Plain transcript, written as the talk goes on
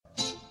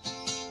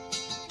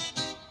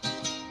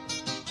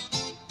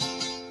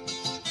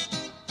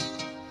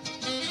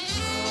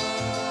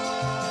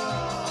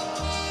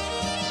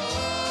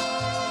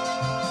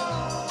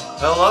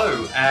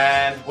Hello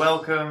and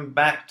welcome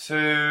back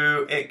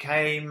to It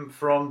Came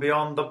From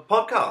Beyond the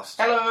podcast.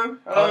 Hello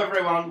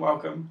everyone,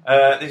 welcome.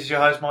 This is your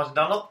host Martin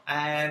Dunlop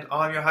and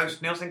I'm your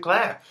host Neil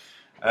Sinclair.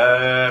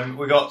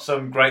 We got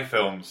some great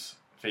films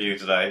for you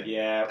today.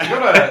 Yeah, we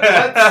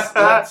got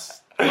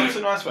that's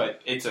a nice way.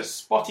 It's a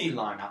spotty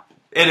lineup.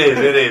 It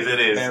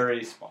is.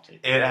 Very spotty.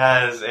 It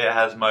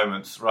has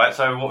moments, right?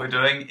 So what we're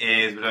doing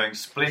is we're doing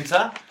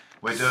Splinter.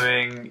 We're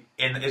doing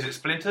is it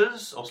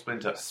Splinters or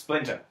Splinter?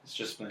 Splinter. It's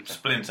just Splinter.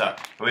 Splinter.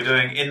 We're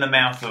doing In the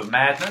Mouth of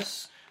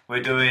Madness.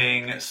 We're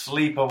doing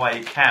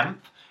Sleepaway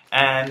Camp,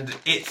 and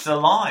It's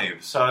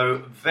Alive.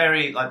 So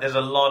there's a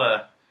lot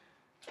of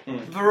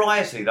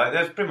variety. Like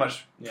there's pretty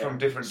much from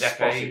different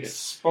decades. It's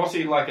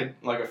spotty like a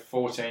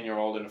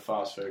 14-year-old in a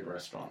fast food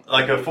restaurant.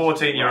 Like a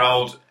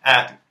 14-year-old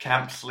at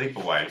Camp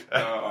Sleepaway.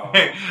 Oh.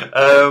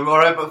 All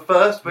right, but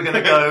first we're going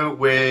to go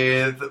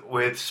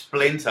with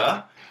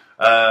Splinter.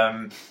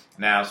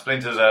 Now,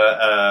 Splinter's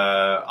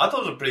I thought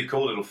it was a pretty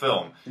cool little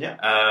film. Yeah.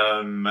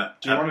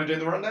 Do you want to do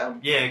the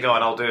rundown? Yeah, go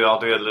on. I'll do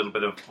a little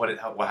bit of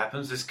what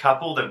happens. This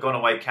couple, they've gone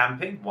away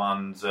camping.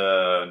 One's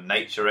a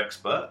nature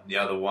expert. The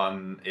other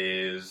one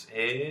is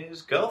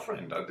his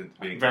girlfriend.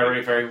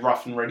 Very, very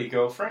rough and ready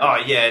girlfriend.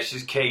 Oh yeah,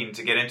 she's keen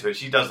to get into it.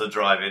 She does the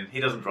driving.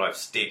 He doesn't drive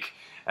stick,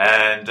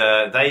 and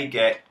they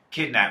get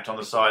kidnapped on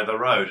the side of the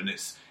road, and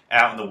it's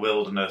out in the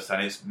wilderness,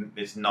 and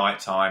it's night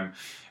time,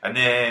 and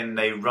then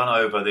they run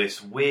over this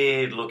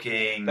weird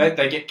looking.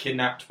 They get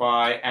kidnapped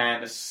by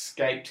an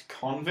escaped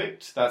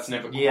convict. That's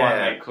never quite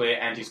made clear,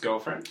 and his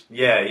girlfriend.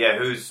 Yeah,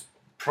 who's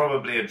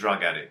probably a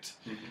drug addict,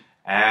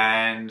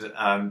 and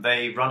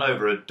they run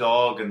over a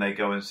dog, and they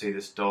go and see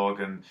this dog,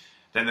 and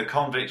then the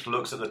convict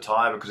looks at the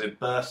tire because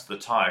it bursts the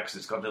tire because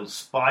it's got a little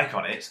spike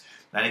on it,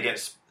 and it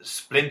gets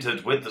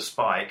splintered with the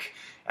spike.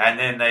 And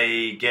then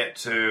they get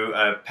to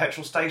a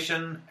petrol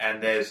station,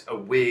 and there's a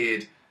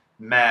weird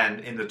man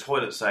in the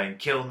toilet saying,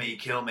 "Kill me,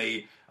 kill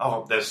me."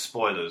 Oh, there's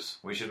spoilers.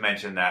 We should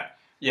mention that.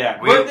 Yeah,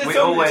 we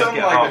always get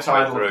like the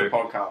title through. of the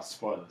podcast,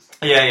 spoilers.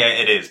 Yeah,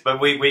 it is.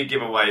 But we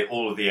give away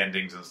all of the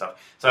endings and stuff.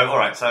 So, all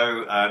right.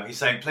 So he's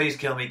saying, "Please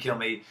kill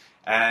me,"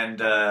 and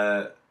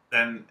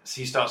then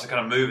he starts to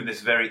kind of move in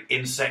this very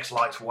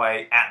insect-like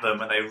way at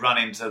them, and they run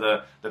into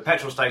the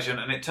petrol station,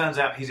 and it turns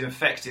out he's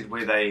infected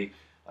with a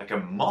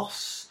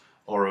moss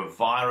or a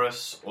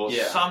virus or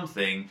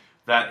something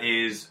that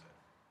is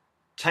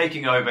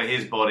taking over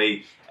his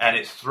body, and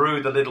it's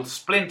through the little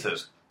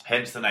splinters,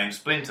 hence the name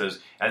Splinters,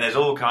 and there's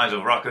all kinds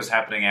of ruckus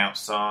happening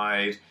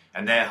outside,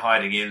 and they're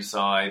hiding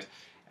inside,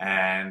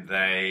 and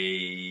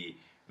the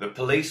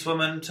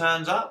policewoman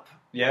turns up.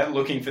 Yeah,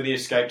 looking for the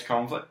escaped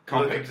convict.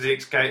 Looking for the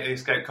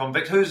escaped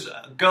convict, whose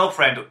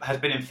girlfriend has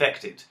been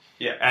infected,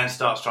 and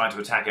starts trying to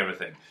attack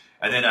everything.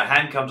 And then her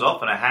hand comes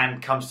off, and her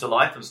hand comes to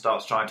life and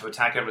starts trying to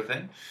attack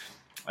everything.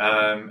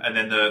 And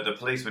then the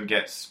policeman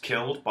gets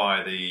killed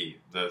by the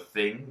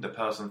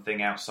person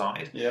thing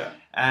outside. Yeah.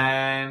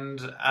 And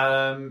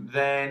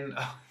then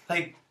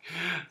they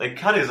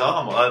cut his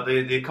arm.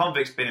 The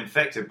convict's been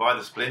infected by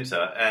the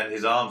splinter, and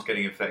his arm's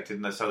getting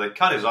infected, and so they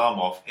cut his arm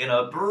off in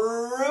a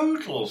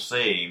brutal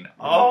scene.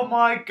 Oh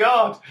my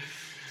god!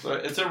 So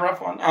it's a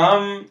rough one.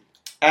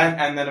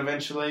 And then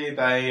eventually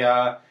they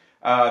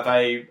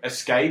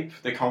escape,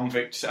 the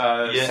convict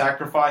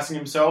sacrificing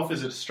himself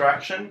as a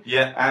distraction.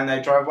 Yeah. And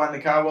they drive away in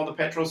the car while the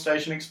petrol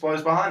station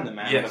explodes behind them.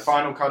 And the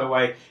final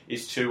cutaway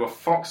is to a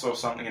fox or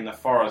something in the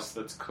forest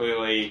that's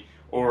clearly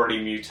already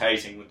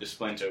mutating with the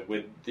splinter,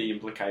 with the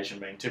implication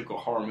being typical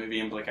horror movie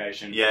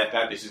implication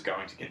that this is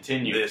going to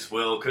continue. This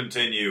will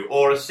continue.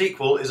 Or a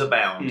sequel is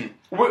abound.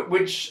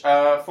 Which,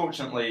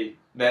 fortunately,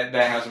 there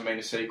hasn't been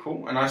a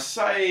sequel. And I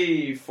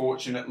say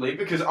fortunately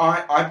because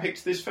I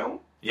picked this film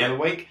for the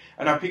week,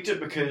 and I picked it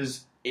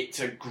because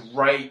it's a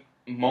great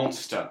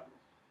monster.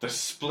 The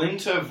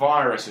splinter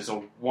virus is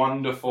a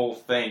wonderful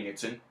thing.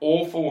 It's an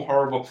awful,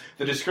 horrible...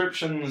 The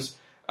descriptions...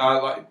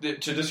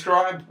 to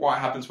describe what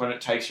happens when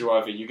it takes you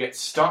over, you get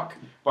stuck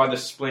by the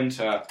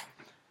splinter,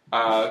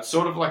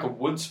 sort of like a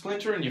wood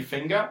splinter in your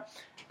finger,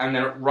 and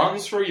then it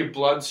runs through your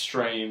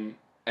bloodstream,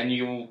 and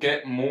you'll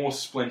get more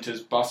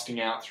splinters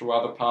busting out through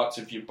other parts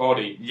of your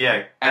body.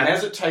 Yeah. And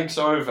as it takes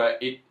over,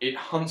 it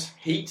hunts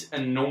heat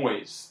and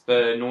noise.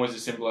 The noise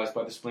is symbolised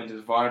by the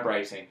splinters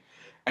vibrating.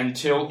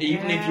 Until,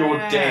 even if you're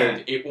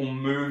dead, it will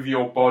move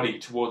your body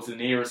towards the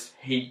nearest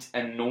heat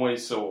and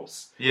noise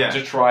source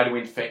to try to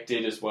infect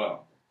it as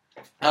well.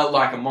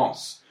 Like a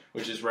moss,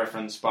 which is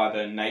referenced by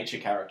the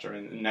naturist character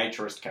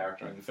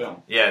in the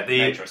film. Yeah,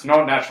 naturist,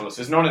 not naturalist.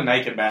 It's not a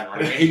naked man,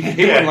 right? He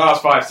wouldn't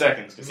last 5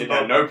 seconds because he'd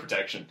have no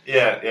protection.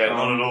 Yeah,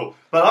 not at all.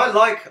 But I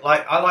like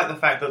the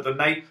fact that the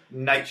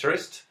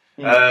naturist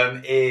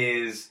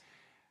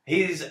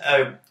he's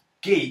a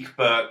geek,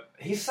 but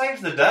he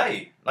saves the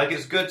day. Like,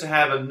 it's good to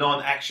have a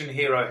non-action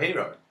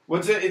hero.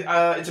 Well,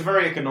 it's a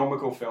very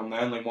economical film.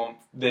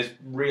 There's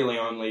really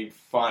only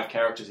 5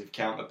 characters if you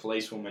count the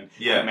policewoman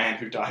and the man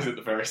who dies at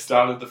the very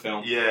start of the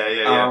film.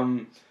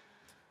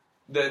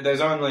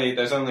 there's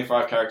only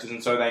 5 characters,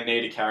 and so they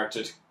need a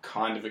character to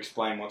kind of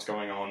explain what's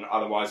going on.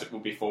 Otherwise, it will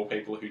be 4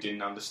 people who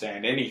didn't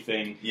understand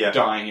anything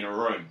dying in a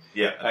room.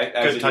 Yeah,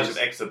 good touch of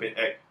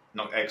exposition.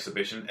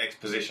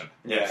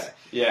 Yes.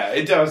 Yeah,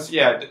 it does.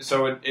 Yeah,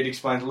 so it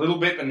explains a little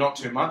bit, but not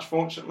too much.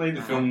 Fortunately,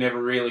 the film never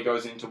really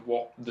goes into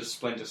what the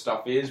Splinter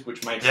stuff is,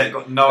 which makes it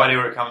got no idea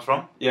where it comes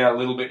from. Yeah, a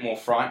little bit more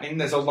frightening.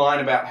 There's a line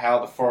about how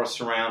the forest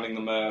surrounding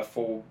them are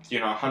for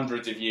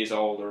hundreds of years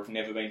old or have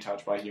never been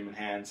touched by human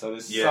hands. So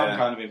there's some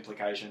kind of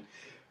implication,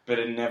 but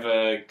it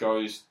never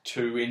goes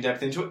too in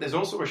depth into it. There's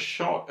also a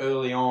shot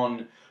early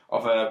on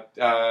of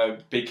a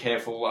be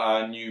careful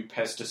new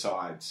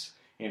pesticides.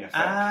 In effect,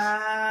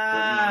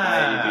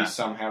 that may be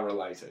somehow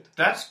related.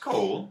 That's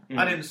cool.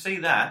 I didn't see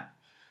that.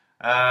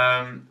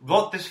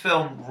 What this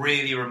film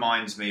really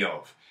reminds me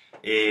of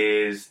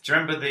is, do you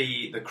remember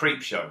the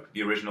Creep Show,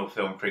 the original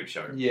film Creep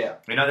Show? Yeah.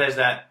 There's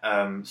that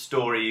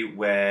story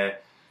where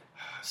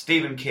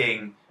Stephen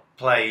King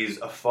plays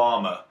a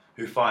farmer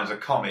who finds a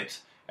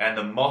comet and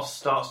the moss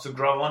starts to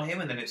grow on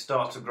him and then it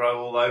starts to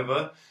grow all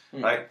over.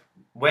 Like,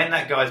 when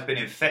that guy's been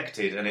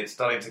infected and it's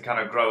starting to kind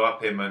of grow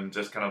up him and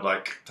just kind of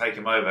like take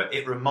him over,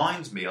 it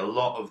reminds me a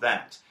lot of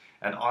that.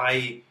 And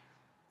I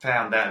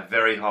found that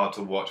very hard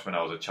to watch when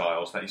I was a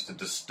child. That used to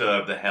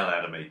disturb the hell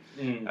out of me.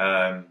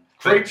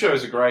 Creep Show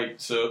is a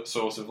great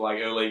source of like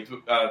early,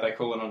 they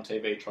call it on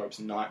TV tropes,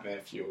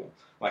 nightmare fuel.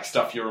 Like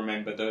stuff you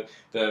remember,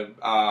 the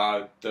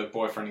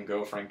boyfriend and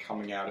girlfriend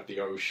coming out of the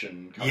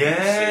ocean.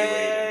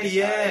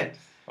 Yeah.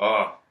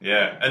 Oh,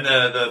 yeah. And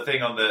the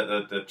thing on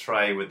the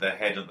tray with the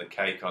head and the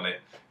cake on it.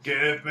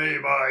 Give me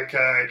my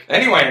cake.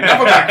 Anyway,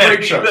 enough about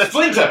Creep Show.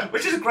 Splinter!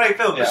 Which is a great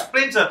film. Yeah.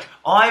 Splinter,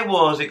 I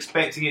was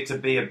expecting it to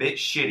be a bit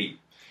shitty.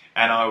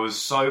 And I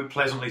was so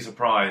pleasantly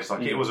surprised.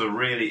 Like, it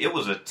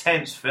was a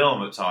tense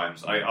film at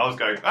times. I was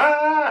going,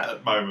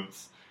 at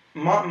moments.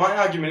 My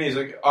argument is,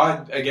 like,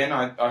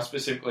 I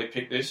specifically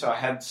picked this. I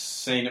had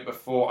seen it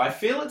before. I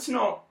feel it's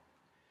not...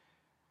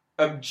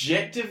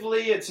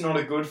 Objectively, it's not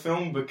a good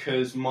film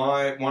because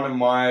one of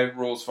my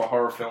rules for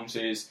horror films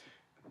is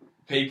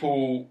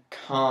people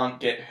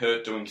can't get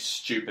hurt doing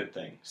stupid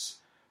things.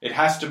 It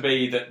has to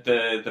be that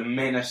the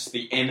menace,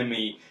 the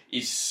enemy,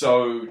 is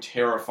so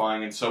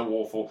terrifying and so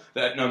awful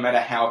that no matter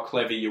how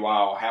clever you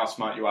are or how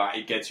smart you are,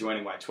 it gets you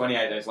anyway.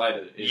 28 Days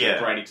Later is a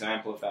great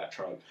example of that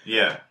trope.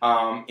 Yeah.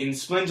 In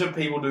Splinter,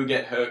 people do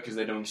get hurt because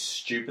they're doing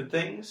stupid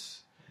things.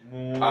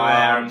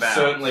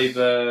 Certainly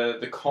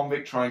the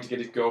convict trying to get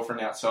his girlfriend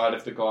outside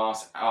of the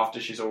glass after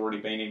she's already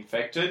been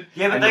infected.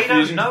 Yeah, but and they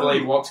refusing don't know. to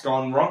believe what's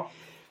gone wrong.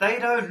 They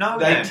don't know.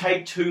 They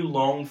take too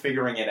long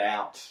figuring it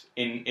out,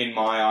 in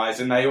my eyes,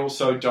 and they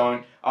also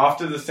don't.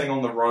 After the thing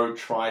on the road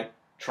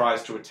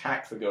tries to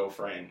attack the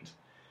girlfriend,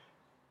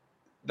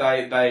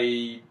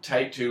 they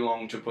take too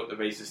long to put the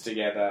pieces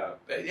together.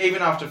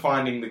 Even after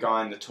finding the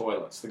guy in the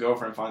toilets, the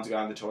girlfriend finds the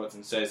guy in the toilets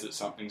and says that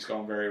something's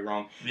gone very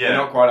wrong. Yeah. They're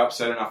not quite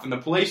upset enough. And the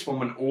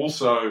policewoman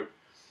also,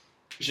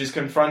 she's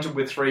confronted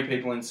with 3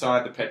 people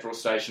inside the petrol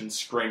station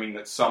screaming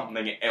that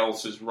something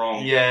else is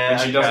wrong. Yeah, and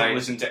she doesn't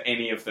listen to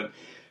any of them.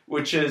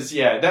 Which is,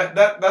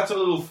 that's a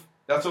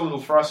little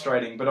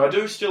frustrating. But I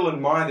do still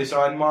admire this.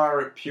 I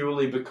admire it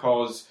purely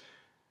because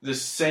the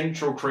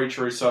central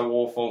creature is so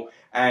awful.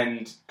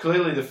 And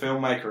clearly the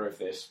filmmaker of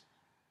this,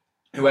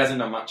 who hasn't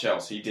done much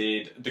else, he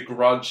did The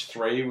Grudge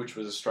 3, which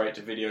was a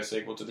straight-to-video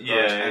sequel to The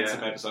Grudge, and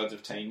some episodes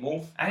of Teen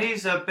Wolf. And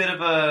he's a bit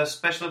of a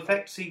special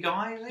effectsy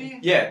guy, is he?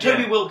 Yeah,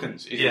 Toby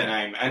Wilkins is his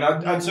name. And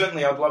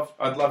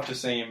I'd love to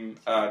see him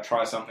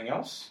try something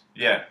else.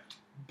 Yeah.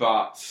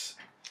 But...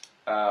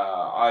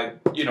 I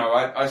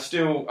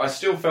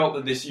still felt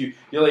that this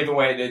you'll either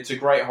way it's a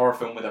great horror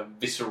film with a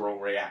visceral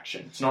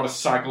reaction. It's not a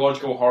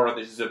psychological horror.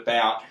 This is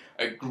about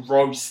a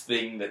gross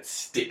thing that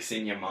sticks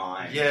in your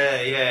mind.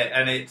 Yeah,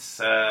 and it's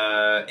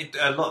a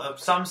lot of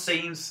some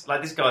scenes.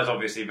 Like, this guy's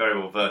obviously very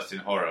well versed in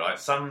horror. Like,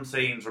 some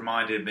scenes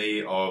reminded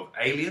me of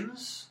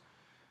Aliens,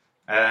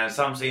 and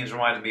some scenes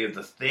reminded me of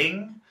The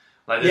Thing.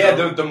 Like,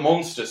 the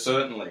monster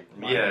certainly.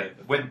 Yeah,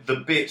 when the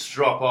bits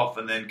drop off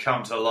and then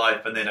come to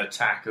life and then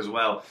attack as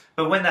well.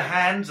 But when the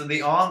hands and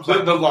the arms...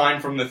 The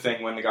line from The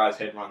Thing when the guy's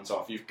head runs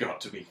off, you've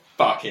got to be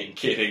fucking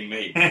kidding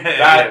me.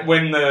 That,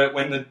 when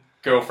the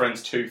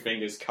girlfriend's 2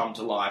 fingers come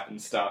to life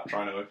and start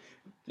trying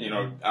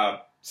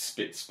to,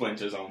 spit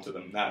splinters onto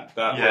them, that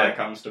line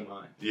comes to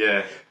mind.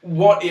 Yeah.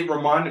 What it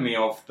reminded me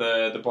of,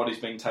 the bodies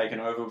being taken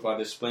over by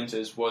the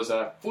splinters, was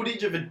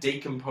footage of a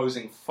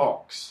decomposing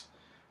fox.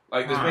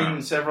 Like, there's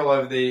been several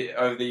over the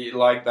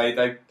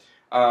nature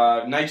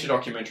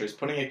documentaries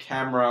putting a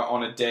camera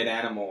on a dead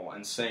animal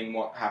and seeing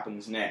what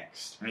happens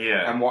next.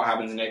 Yeah. And what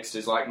happens next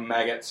is, like,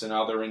 maggots and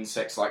other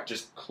insects, like,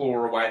 just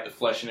claw away at the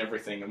flesh and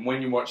everything. And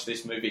when you watch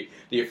this movie,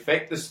 the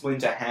effect the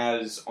splinter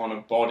has on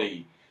a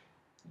body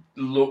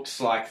looks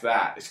like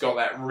that. It's got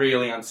that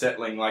really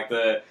unsettling, like,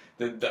 the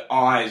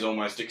eyes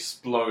almost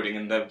exploding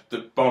and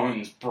the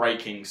bones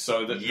breaking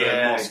so that the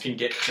moss can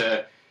get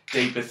to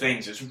deeper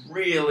things. It's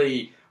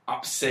really...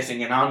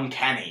 upsetting and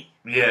uncanny.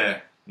 Yeah,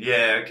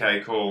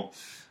 okay, cool.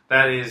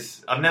 That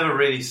is, I've never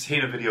really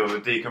seen a video of a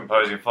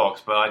decomposing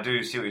fox, but I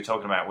do see what you're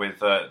talking about with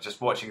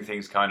just watching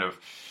things kind of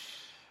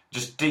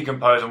just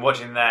decompose and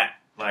watching that,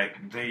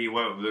 like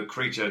the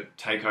creature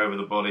take over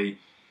the body.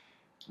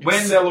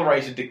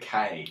 Accelerated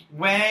decay.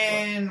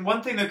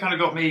 One thing that kind of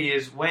got me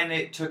is when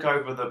it took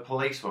over the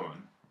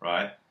policewoman,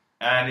 right?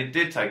 And it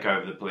did take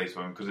over the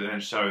policewoman because it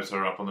then shows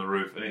her up on the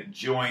roof and it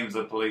joins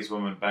the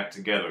policewoman back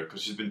together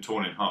because she's been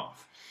torn in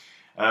half.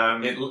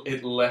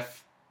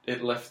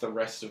 It left the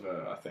rest of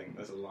her. I think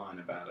there's a line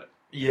about it.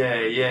 Yeah.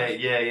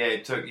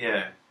 It took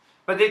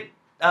but it.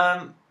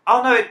 Oh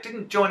no, it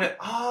didn't join it.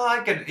 Oh,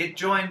 I get it. It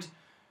joined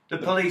the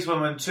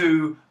policewoman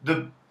to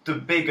the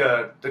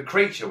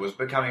creature was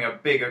becoming a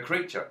bigger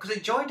creature because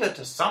it joined her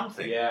to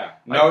something. Yeah.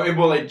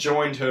 It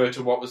joined her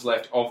to what was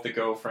left of the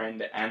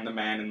girlfriend and the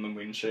man in the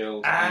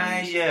windshield.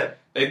 Yeah.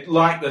 It,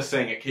 like the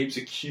thing, it keeps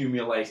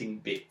accumulating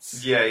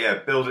bits. Yeah.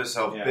 Build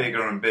itself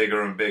bigger and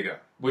bigger and bigger.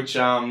 Which,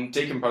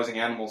 decomposing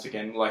animals,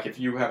 again, like if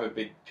you have a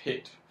big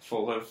pit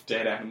full of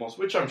dead animals,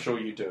 which I'm sure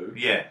you do.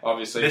 Yeah.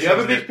 Obviously. If you have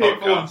a big pit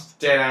full of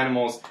dead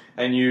animals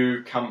and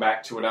you come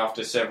back to it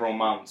after several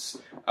months,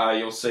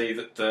 you'll see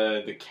that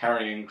the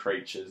carrion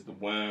creatures, the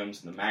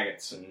worms and the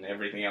maggots and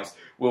everything else,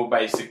 will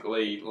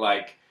basically,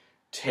 like,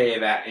 tear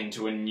that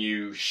into a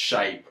new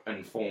shape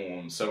and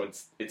form, so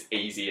it's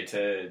easier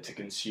to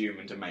consume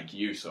and to make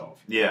use of.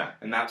 Yeah.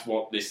 And that's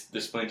what the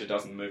Splinter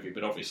does in the movie,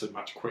 but obviously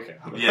much quicker.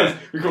 Yeah.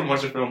 We couldn't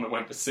watch a film that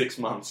went for 6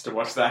 months to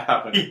watch that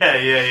happen.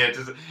 Yeah.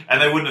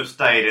 And they wouldn't have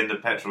stayed in the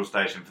petrol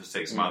station for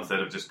 6 months, they'd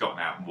have just gotten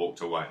out and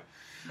walked away.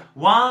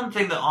 One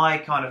thing that I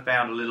kind of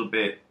found a little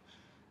bit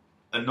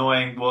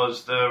annoying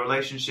was the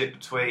relationship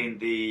between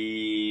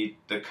the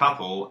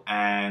couple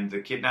and the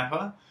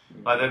kidnapper.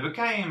 Like, they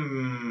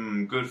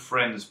became good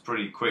friends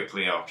pretty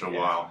quickly after a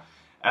while.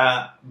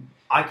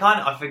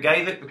 I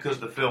forgave it because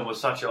the film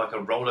was such a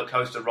roller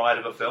coaster ride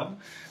of a film,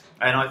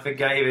 and I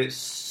forgave its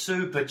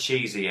super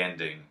cheesy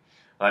ending.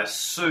 Like,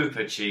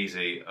 super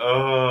cheesy.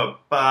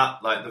 But,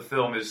 like, the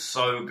film is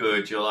so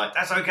good, you're like,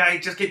 that's okay,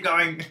 just keep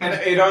going. And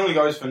it only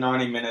goes for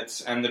 90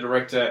 minutes, and the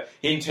director,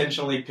 he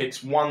intentionally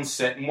picks one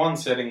setting,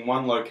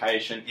 one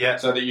location,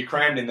 so that you're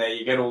crammed in there,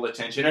 you get all the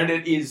tension, and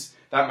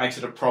that makes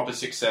it a proper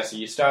success. So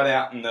you start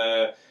out in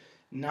the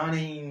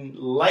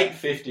late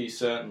 50s,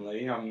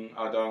 certainly.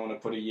 I don't want to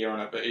put a year on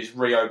it, but it's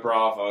Rio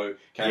Bravo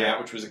came out,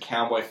 which was a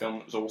cowboy film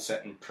that was all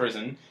set in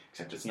prison.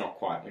 Except it's not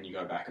quite when you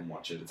go back and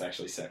watch it. It's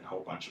actually set in a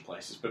whole bunch of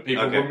places. But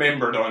people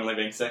remember it only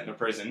being set in a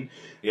prison.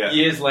 Yeah.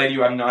 Years later,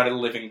 you have Night of the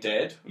Living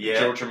Dead. Yeah.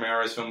 George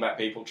Romero's film about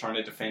people trying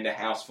to defend a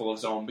house full of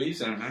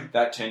zombies. And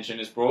that tension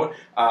is brought.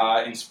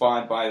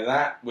 Inspired by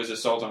that was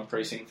Assault on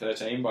Precinct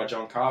 13 by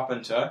John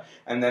Carpenter.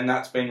 And then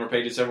that's been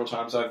repeated several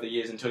times over the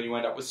years until you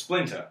end up with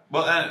Splinter.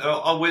 Well,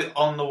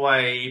 on the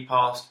way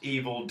past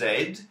Evil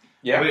Dead...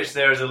 Yeah. Which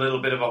there is a little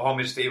bit of a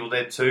homage to Evil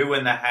Dead 2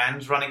 when the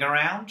hand's running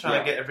around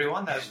trying to get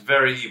everyone. That's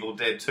very Evil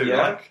Dead 2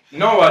 like.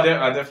 No,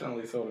 I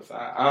definitely thought of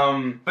that.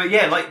 But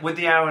yeah, like with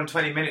the hour and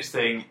 20 minutes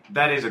thing,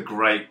 that is a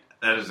great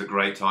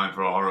time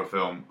for a horror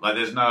film. Like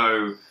there's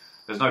no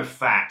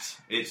fat.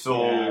 It's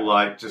all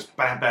like just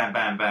bam, bam,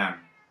 bam, bam.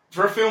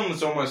 For a film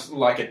that's almost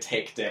like a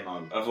tech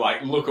demo of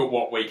like, look at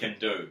what we can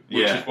do,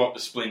 which is what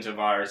the Splinter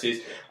virus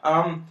is.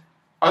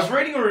 I was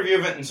reading a review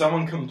of it and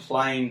someone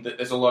complained that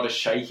there's a lot of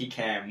shaky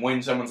cam.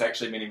 When someone's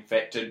actually been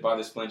infected by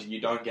the Splinter, you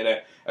don't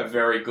get a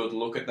very good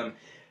look at them.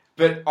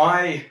 But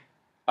I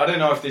don't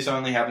know if this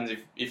only happens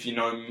if you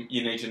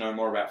need to know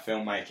more about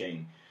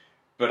filmmaking.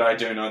 But I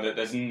do know that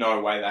there's no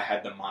way they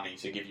had the money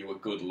to give you a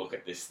good look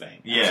at this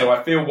thing. Yeah. So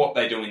I feel what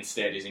they do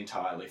instead is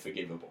entirely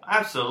forgivable.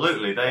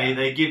 Absolutely.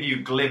 They give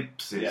you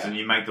glimpses and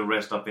you make the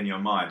rest up in your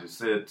mind.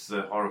 It's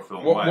a horror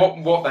film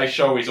what they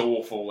show is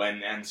awful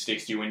and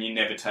sticks to you and you're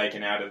never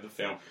taken out of the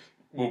film.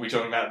 We'll be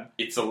talking about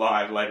It's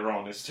Alive later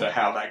on as to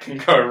how that can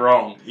go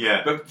wrong.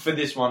 Yeah. But for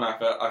this one,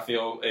 I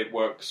feel it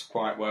works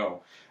quite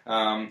well.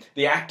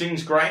 The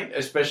acting's great,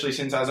 especially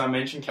since, as I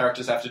mentioned,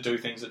 characters have to do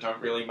things that don't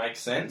really make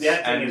sense. The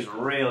acting is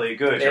really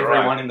good.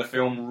 Everyone in the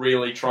film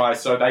really tries,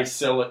 so they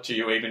sell it to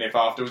you, even if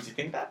afterwards you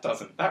think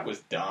that was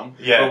dumb.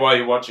 Yeah. But while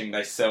you're watching,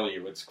 they sell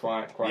you. It's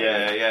quite.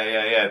 Yeah.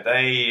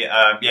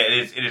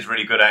 It is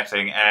really good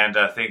acting, and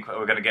I think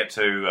we're going to get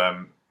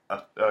to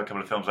a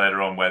couple of films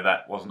later on where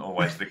that wasn't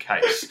always the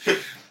case.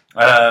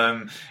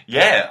 I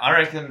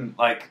reckon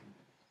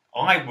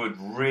I would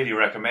really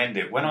recommend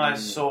it. When I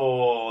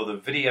saw the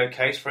video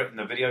case for it in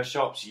the video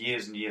shops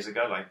years and years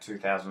ago, like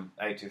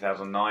 2008,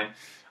 2009,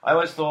 I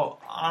always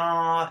thought,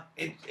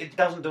 it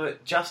doesn't do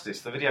it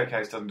justice. The video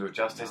case doesn't do it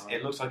justice. No.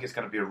 It looks like it's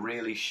going to be a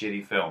really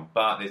shitty film,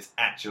 but it's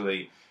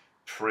actually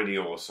pretty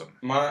awesome.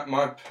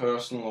 My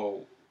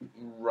personal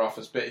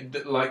roughest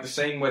bit, like the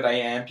scene where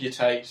they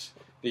amputate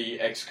the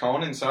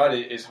ex-con inside,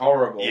 is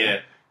horrible.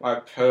 Yeah. My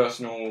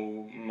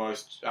personal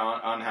most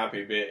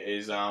unhappy bit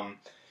is...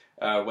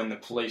 when the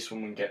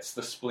policewoman gets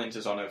the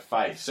splinters on her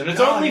face. And it's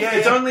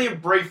only a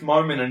brief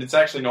moment, and it's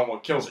actually not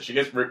what kills her. She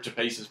gets ripped to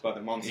pieces by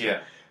the monster.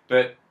 Yeah.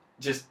 But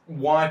just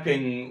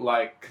wiping,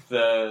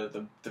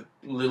 the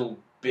little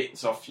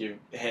bits off your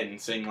head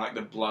and seeing like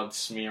the blood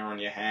smear on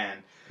your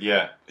hand.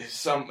 Yeah. There's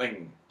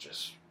something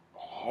just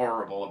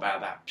horrible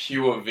about that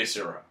pure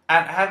viscera.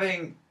 And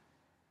having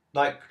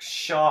like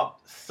sharp,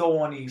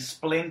 thorny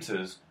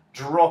splinters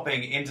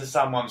dropping into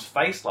someone's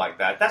face like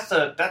that. That's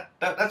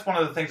one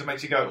of the things that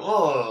makes you go,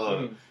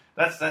 oh.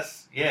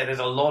 That's yeah. There's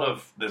a lot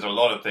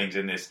of things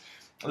in this.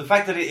 The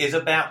fact that it is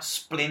about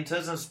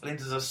splinters, and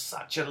splinters are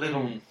such a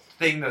little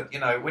thing that, you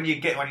know, when you're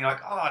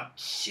like, oh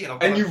shit,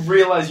 and you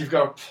realise you've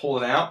got to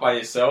pull it out by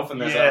yourself, and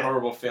there's that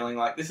horrible feeling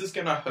like this is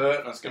going to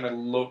hurt and it's going to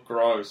look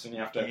gross, and you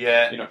have to,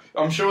 you know.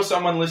 I'm sure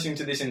someone listening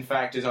to this, in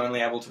fact, is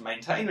only able to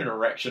maintain an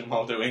erection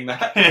while doing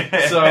that.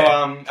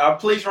 So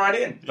please write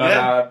in.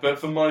 But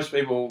for most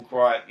people,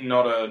 quite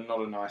not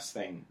a nice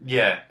thing.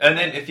 Yeah, and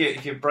then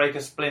if you break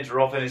a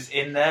splinter off and it's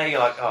in there, you're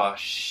like, oh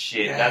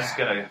shit, that's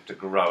going to have to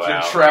grow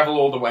out. Travel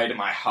all the way to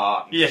my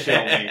heart and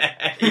kill me.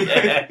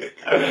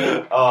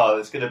 Oh,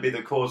 it's going to be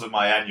the cause of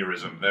my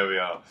aneurysm. There we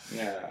are.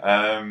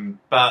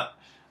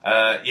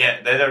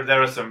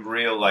 There are some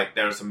real, like,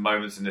 there are some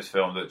moments in this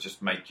film that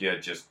just make you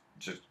just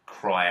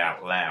cry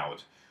out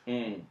loud.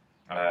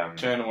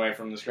 Turn away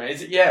from the screen.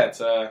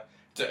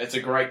 It's a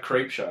great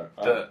creep show.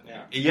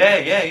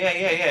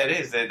 It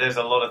is. There's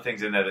a lot of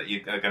things in there that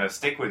are going to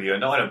stick with you,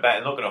 and not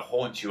going to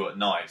haunt you at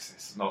night.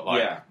 It's not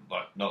like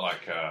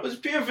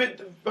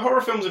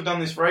horror films have done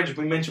this for ages.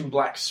 We mentioned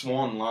Black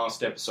Swan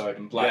last episode,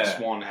 and Black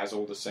Swan has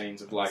all the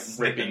scenes of like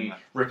ripping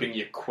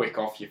your quick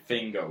off your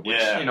finger.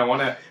 Which you know, on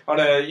a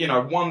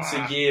once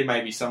a year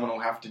maybe someone will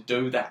have to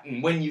do that,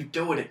 and when you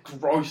do it, it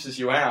grosses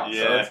you out.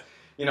 Yeah.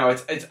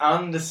 So it's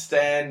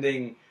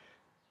understanding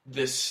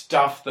the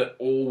stuff that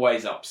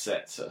always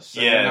upsets us.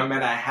 And no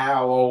matter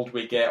how old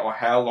we get or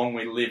how long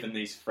we live in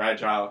these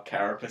fragile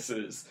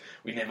carapaces,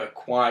 we never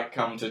quite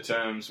come to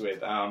terms with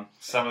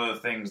some of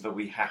the things that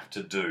we have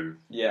to do.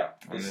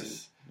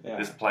 This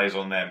plays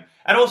on them.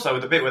 And also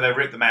with the bit where they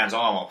rip the man's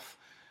arm off.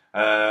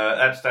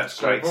 That's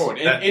great.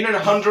 In an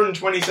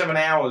 127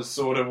 hours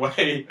sort of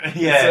way.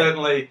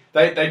 Certainly.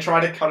 They try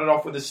to cut it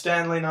off with a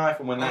Stanley knife,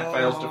 and when that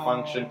fails to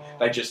function,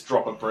 they just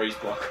drop a breeze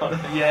block on it.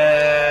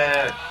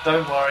 Yeah,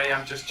 don't worry,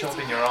 I'm just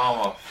chopping your arm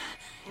off.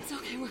 It's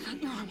okay, we're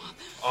cutting your arm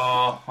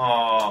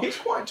off. He's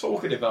quite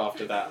talkative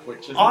after that,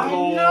 which is a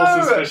little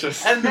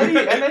suspicious. And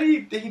then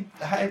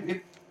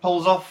he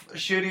pulls off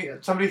shooting.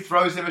 Somebody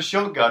throws him a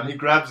shotgun, he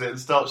grabs it and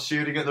starts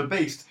shooting at the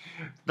beast.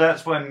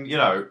 That's when, you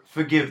know,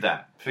 forgive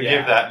that,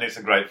 and it's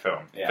a great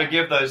film.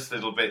 Forgive those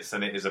little bits,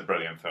 and it is a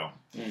brilliant film.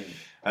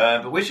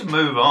 But we should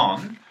move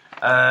on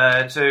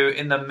to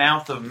In the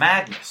Mouth of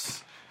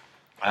Madness.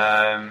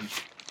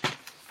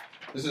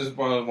 This is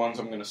one of the ones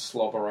I'm going to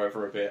slobber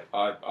over a bit.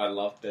 I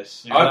love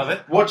this. You love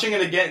it? Watching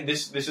it again,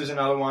 this is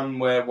another one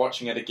where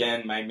watching it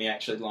again made me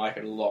actually like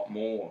it a lot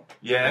more.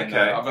 Yeah,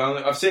 okay.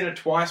 I've seen it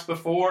twice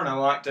before, and I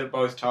liked it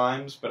both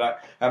times, but I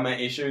had my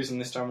issues,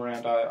 and this time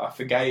around I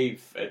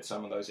forgave it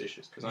some of those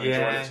issues, because I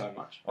enjoyed it so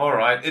much.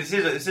 Alright, this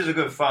is a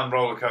good fun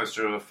roller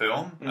coaster of a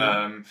film. Do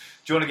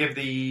you want to give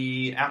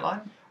the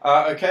outline?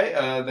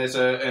 There's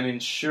an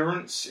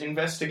insurance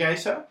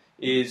investigator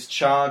is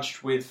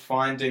charged with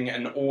finding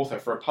an author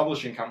for a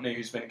publishing company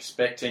who's been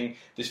expecting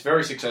this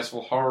very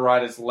successful horror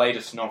writer's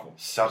latest novel.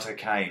 Sutter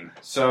Kane.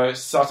 So,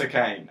 Sutter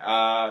Kane,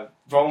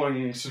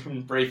 following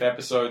some brief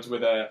episodes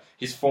with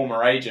his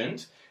former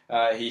agent,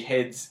 he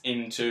heads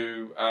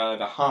into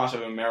the heart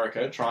of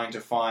America trying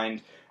to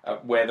find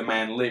where the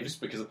man lives,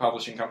 because the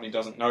publishing company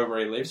doesn't know where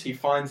he lives. He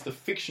finds the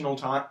fictional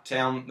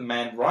town the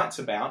man writes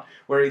about,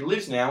 where he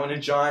lives now in a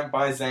giant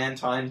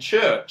Byzantine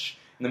church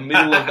in the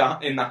middle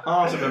of in the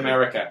heart of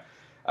America.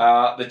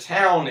 The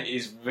town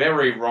is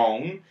very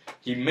wrong.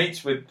 He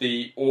meets with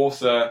the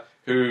author,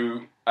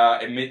 who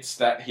admits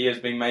that he has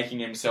been making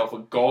himself a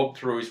god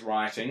through his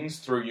writings,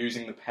 through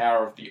using the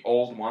power of the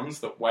old ones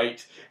that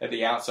wait at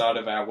the outside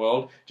of our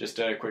world. Just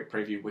a quick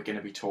preview, we're going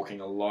to be talking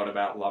a lot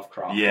about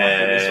Lovecraft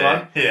after this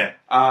one.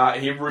 Yeah.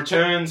 He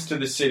returns to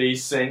the city,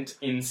 sent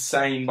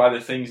insane by the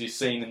things he's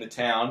seen in the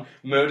town,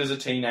 murders a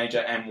teenager,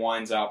 and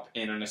winds up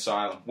in an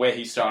asylum, where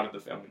he started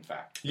the film, in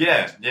fact.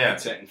 Yeah.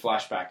 It's set in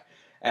flashback.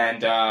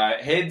 And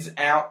heads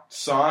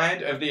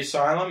outside of the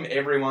asylum.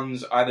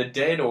 Everyone's either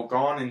dead or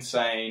gone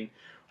insane.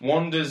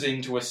 Wanders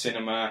into a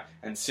cinema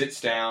and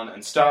sits down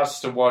and starts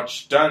to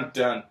watch, dun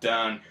dun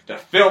dun, the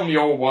film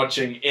you're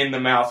watching, In the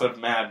Mouth of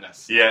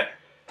Madness. Yeah.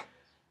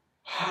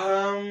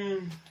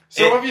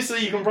 Obviously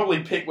you can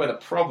probably pick where the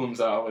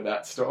problems are with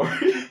that story.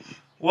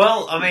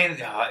 Well, I mean,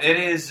 it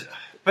is,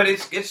 but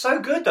it's so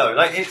good though.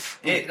 Like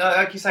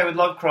like you say with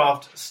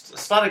Lovecraft,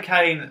 Sutter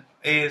Kane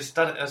is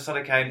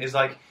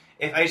like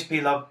if H.P.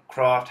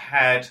 Lovecraft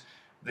had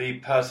the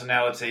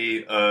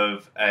personality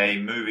of a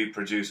movie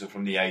producer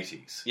from the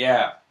 80s.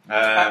 Yeah.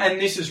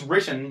 And this is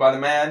written by the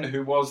man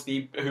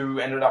who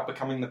ended up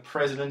becoming the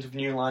president of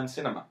New Line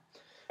Cinema.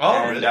 Oh,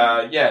 and,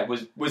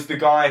 really? Was the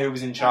guy who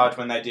was in charge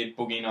when they did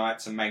Boogie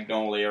Nights and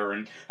Magnolia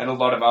and a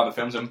lot of other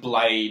films, and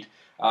Blade.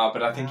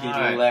 But I think he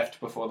left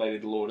before they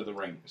did Lord of the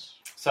Rings.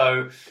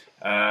 So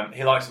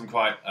he likes them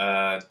quite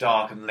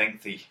dark and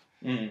lengthy.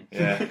 Mm.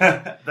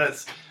 Yeah,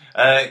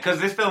 Because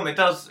this film, it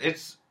goes,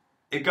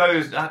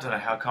 I don't know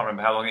I can't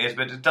remember how long it is,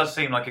 but it does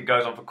seem like it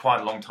goes on for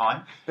quite a long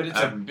time. But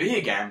it's a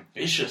big,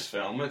 ambitious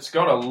film. It's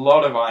got a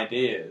lot of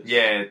ideas.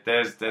 Yeah,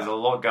 there's a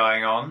lot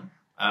going on.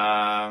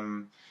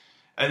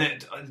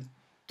 And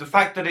the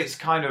fact that it's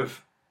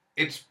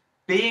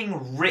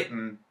being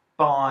written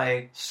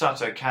by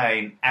Sutter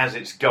Kane as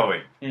it's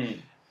going.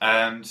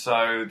 And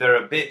so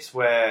there are bits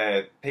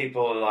where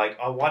people are like,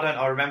 oh, why don't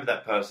I remember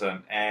that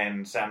person?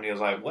 And Sam Neill's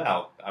like,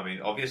 well, I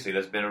mean, obviously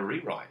there's been a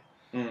rewrite.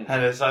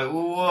 And it's like,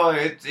 whoa,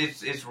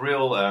 it's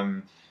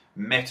real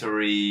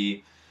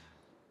meta-y,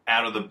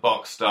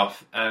 out-of-the-box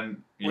stuff.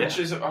 And Which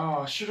is,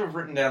 I should have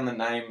written down the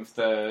name of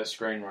the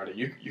screenwriter.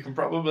 You can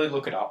probably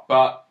look it up,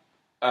 but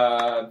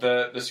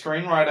the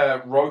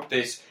screenwriter wrote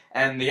this,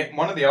 and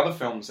one of the other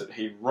films that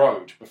he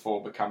wrote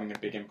before becoming a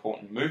big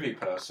important movie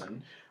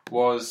person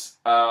was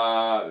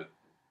Wes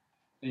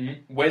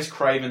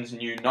Craven's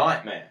New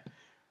Nightmare,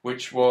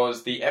 which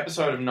was the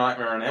episode of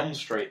Nightmare on Elm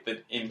Street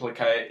that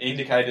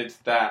indicated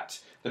that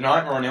the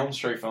Nightmare on Elm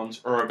Street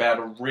films are about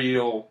a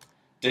real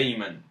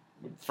demon.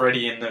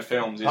 Freddy in the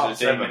films is a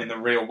demon in the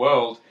real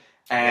world,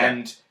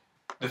 and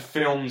the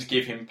films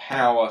give him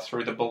power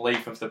through the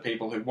belief of the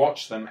people who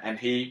watch them, and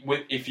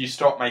if you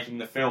stop making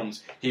the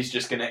films, he's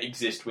just going to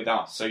exist with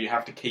us. So you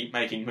have to keep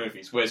making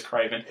movies. Wes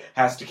Craven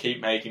has to keep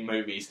making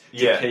movies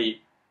to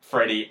keep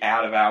Freddy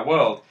out of our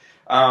world.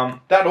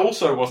 That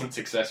also wasn't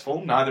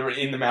successful. Neither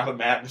In the Mouth of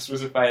Madness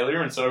was a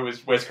failure, and so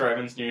was Wes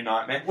Craven's New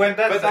Nightmare. But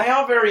they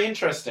are very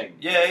interesting.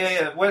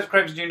 Yeah. Wes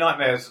Craven's New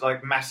Nightmare is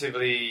like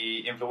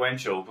massively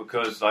influential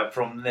because like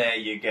from there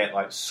you get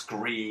like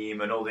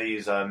Scream and all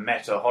these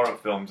meta horror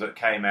films that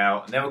came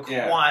out, and there were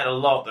quite a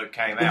lot that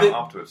came out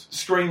afterwards.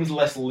 Scream's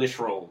less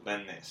literal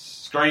than this.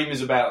 Scream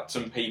is about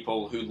some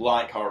people who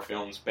like horror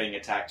films being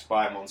attacked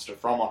by a monster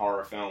from a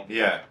horror film.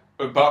 Yeah.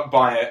 But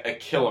by a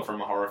killer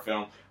from a horror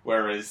film,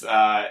 whereas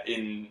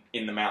in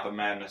The Mouth of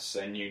Madness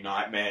and New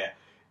Nightmare,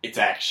 it's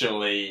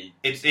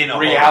in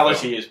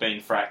reality has been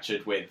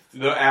fractured with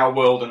our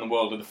world and the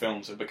world of the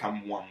films have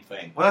become one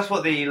thing. Well, that's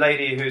what the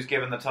lady who's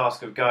given the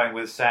task of going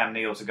with Sam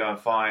Neill to go and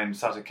find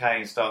Sutter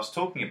Kane starts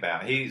talking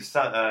about.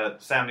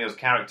 Sam Neill's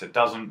character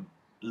doesn't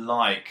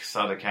like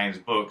Sutter Kane's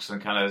books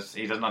and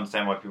he doesn't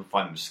understand why people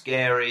find them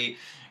scary.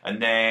 And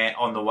then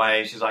on the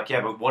way, she's like, yeah,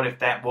 but what if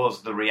that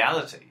was the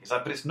reality? He's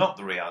like, but it's not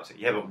the reality.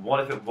 Yeah, but what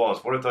if it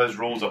was? What if those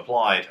rules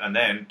applied? And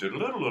then...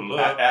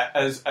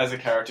 As a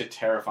character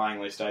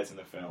terrifyingly states in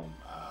the film...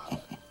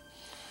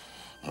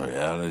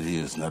 reality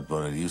is not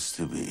what it used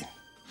to be.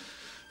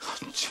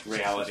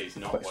 Reality is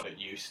not what it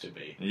used to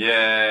be.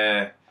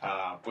 Yeah.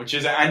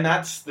 And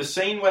that's the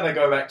scene where they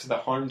go back to the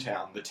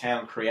hometown, the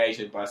town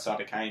created by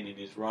Sutter Kane in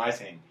his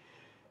writing.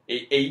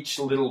 Each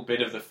little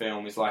bit of the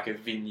film is like a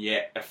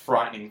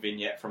frightening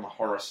vignette from a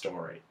horror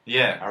story.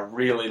 Yeah. I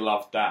really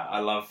loved that. I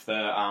love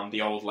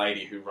the old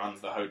lady who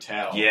runs the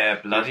hotel. Yeah,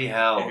 bloody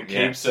hell. Who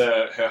keeps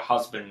her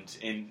husband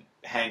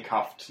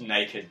handcuffed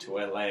naked to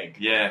her leg.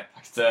 Yeah.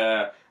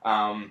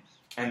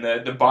 And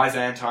the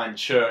Byzantine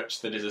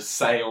church that is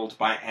assailed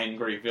by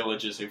angry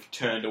villagers who've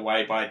turned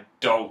away by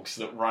dogs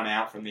that run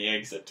out from the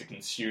exit to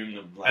consume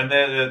them. And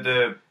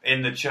they're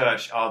in the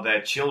church are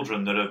their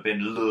children that have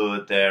been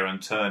lured there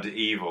and turned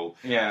evil.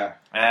 Yeah.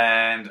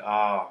 And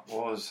I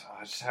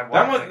just have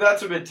one.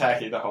 That's a bit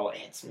tacky. The whole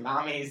 "it's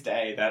Mummy's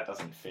Day" that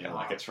doesn't feel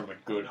like it's from a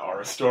good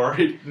horror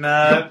story.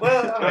 No,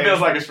 well, it feels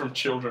like it's from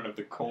Children of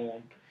the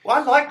Corn. Well,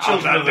 I like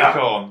Children of the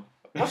Corn.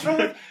 What's wrong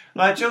with...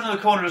 Children of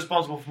the Corn are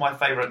responsible for my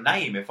favourite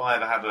name. If I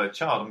ever have a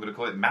child, I'm going to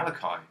call it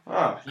Malachi.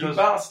 Oh, you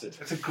bastard.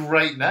 It's a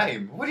great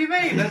name. What do you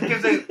mean? That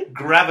gives it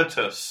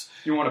gravitas.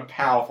 You want a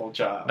powerful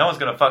child. No one's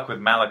going to fuck with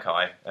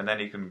Malachi, and then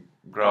he can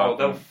grow up.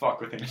 They'll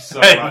fuck with him so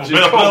much. He's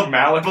called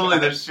Malachi. Bully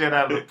the shit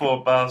out of the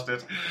poor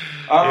bastard.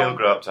 He'll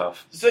grow up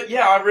tough. So,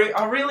 yeah,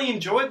 I really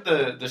enjoyed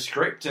the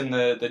script and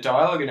the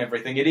dialogue and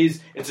everything.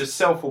 It's a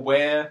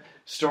self-aware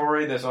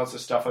story. There's lots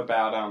of stuff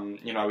about,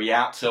 he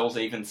outsells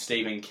even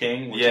Stephen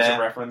King, which is a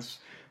reference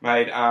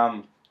made.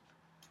 I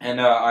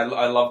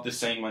love the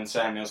scene when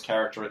Sam Neill's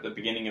character at the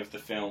beginning of the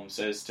film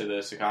says to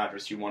the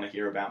psychiatrist, "You want to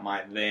hear about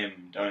my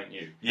them, don't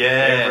you?"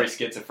 Yeah. Every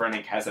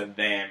schizophrenic has a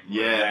them,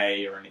 or a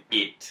they, or an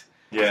it,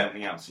 or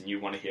something else, and you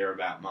want to hear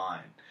about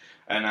mine.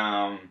 And,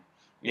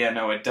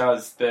 it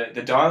does.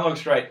 The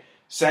dialogue's great.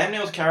 Sam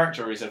Neill's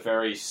character is a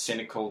very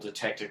cynical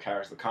detective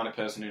character, the kind of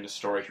person in a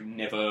story who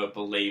never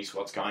believes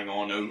what's going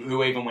on,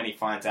 who even when he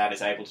finds out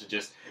is able to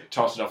just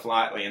toss it off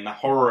lightly. And the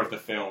horror of the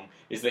film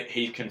is that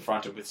he's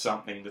confronted with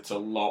something that's a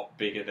lot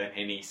bigger than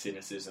any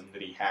cynicism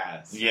that he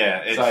has.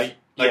 Yeah,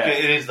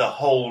 it is the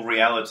whole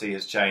reality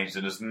has changed,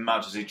 and as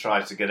much as he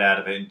tries to get out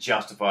of it and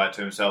justify it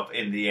to himself,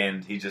 in the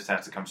end he just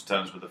has to come to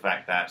terms with the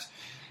fact that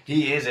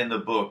he is in the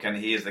book, and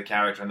he is the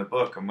character in the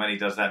book, and when he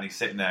does that and he's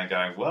sitting there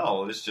going,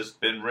 well, it's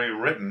just been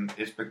rewritten,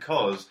 it's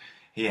because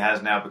he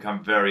has now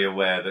become very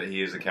aware that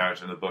he is a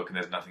character in the book and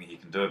there's nothing he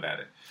can do about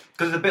it.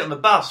 Because there's a bit on the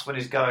bus when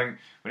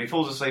he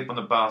falls asleep on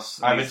the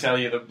bus. I ever tell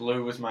you that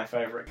blue was my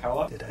favourite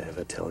colour? Did I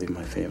ever tell you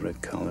my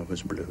favourite colour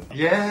was blue?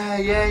 Yeah.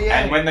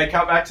 And when they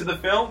cut back to the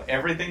film,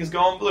 everything's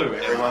gone blue.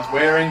 Everyone's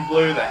wearing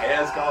blue, the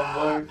hair's gone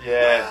blue.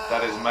 Yeah,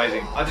 that is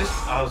amazing.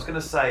 I was going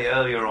to say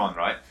earlier on,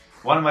 right?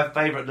 One of my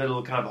favourite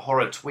little kind of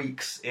horror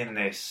tweaks in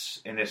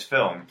this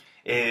film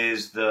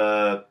is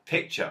the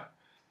picture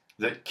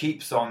that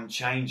keeps on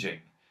changing.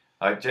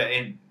 Like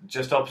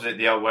just opposite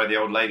where the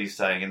old lady's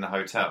staying in the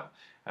hotel,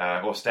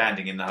 or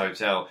standing in the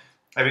hotel.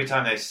 Every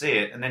time they see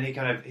it, and then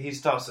he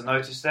starts to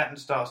notice that and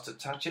starts to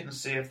touch it and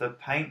see if the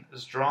paint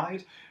has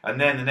dried.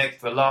 And then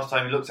the last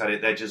time he looks at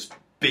it, they're just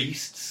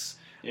beasts.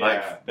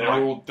 Yeah,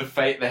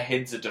 the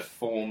heads are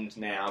deformed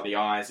now. The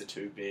eyes are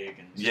too big.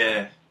 And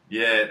yeah.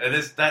 And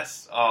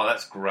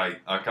that's great.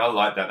 Like, I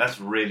like that. That's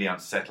really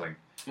unsettling.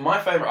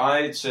 My favourite,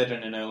 I said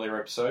in an earlier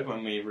episode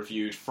when we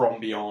reviewed From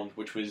Beyond,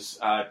 which was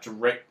a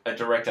direct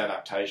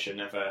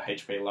adaptation of a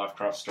H.P.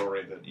 Lovecraft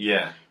story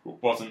that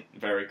wasn't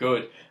very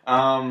good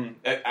as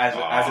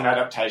an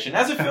adaptation.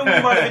 As a film,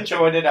 you might have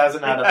enjoyed it. As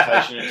an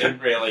adaptation, it didn't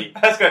really.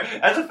 That's great.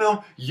 As a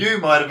film, you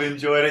might have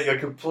enjoyed it. You're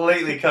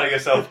completely cutting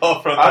yourself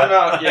off from that. I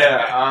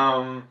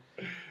don't know,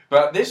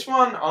 but this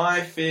one,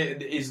 I fear,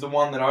 is the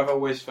one that I've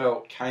always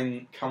felt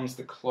comes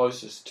the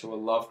closest to a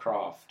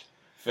Lovecraft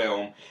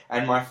film.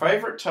 And my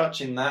favourite touch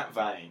in that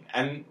vein,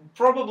 and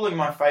probably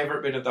my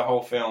favourite bit of the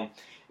whole film,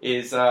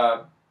 is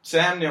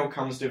Sam Neill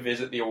comes to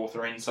visit the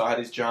author inside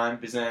his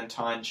giant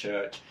Byzantine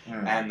church,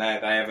 and they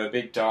have a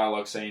big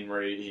dialogue scene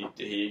where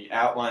he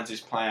outlines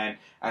his plan,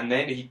 and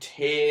then he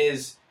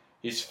tears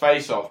his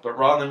face off, but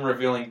rather than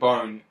revealing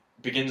bone,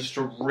 begins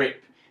to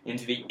rip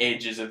into the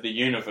edges of the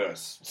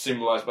universe,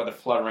 symbolised by the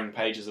fluttering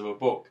pages of a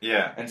book.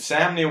 Yeah. And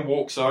Sam Neill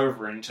walks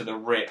over into the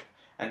rip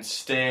and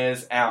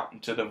stares out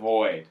into the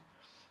void.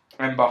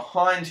 And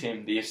behind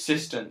him, the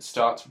assistant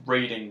starts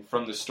reading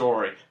from the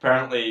story.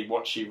 Apparently,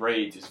 what she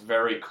reads is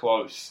very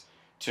close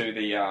to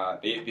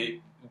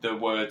the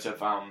words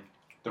of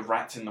the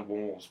rats in the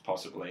walls,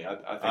 possibly.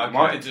 I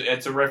think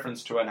it's a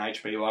reference to an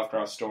H.P.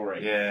 Lovecraft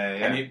story. Yeah.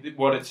 And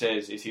what it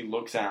says is he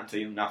looks out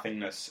into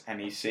nothingness and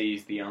he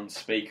sees the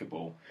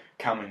unspeakable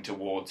coming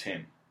towards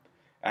him.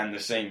 And the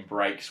scene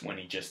breaks when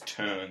he just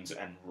turns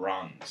and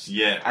runs.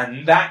 Yeah.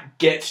 And that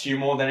gets you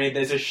more than anything.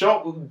 There's a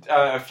shot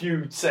a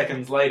few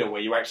seconds later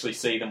where you actually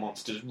see the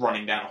monsters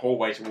running down a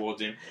hallway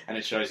towards him, and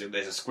it shows that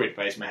there's a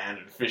squid-faced man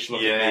and a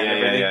fish-looking man and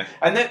everything. Yeah.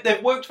 And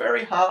they've worked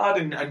very hard,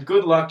 and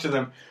good luck to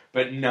them,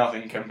 but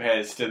nothing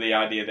compares to the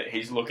idea that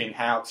he's looking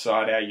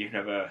outside our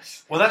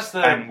universe. Well,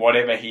 and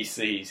whatever he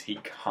sees, he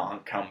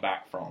can't come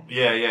back from.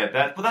 Yeah.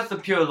 That's the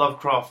pure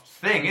Lovecraft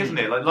thing, isn't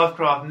it? Like,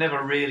 Lovecraft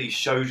never really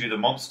shows you the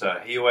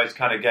monster. He always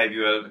kind of gave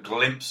you a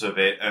glimpse of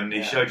it, and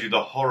he showed you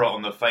the horror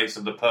on the face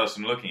of the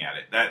person looking at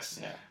it. That's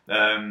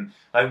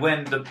like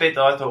when the bit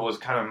that I thought was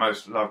kind of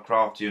most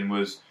Lovecraftian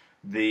was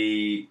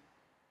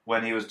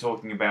when he was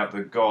talking about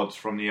the gods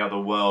from the other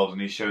world, and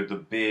he showed the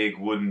big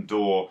wooden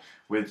door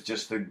with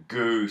just the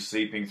goo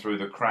seeping through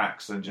the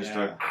cracks and just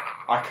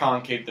I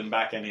can't keep them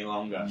back any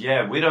longer.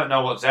 Yeah, we don't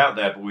know what's out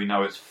there, but we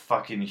know it's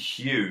fucking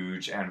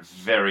huge and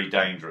very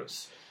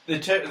dangerous. The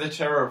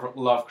terror of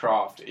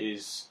Lovecraft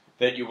is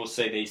that you will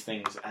see these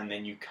things and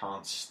then you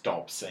can't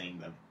stop seeing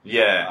them.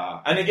 Yeah.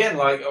 And again,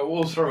 like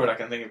all through it, I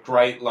can think of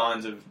great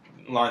lines of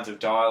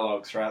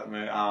dialogue throughout the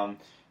movie.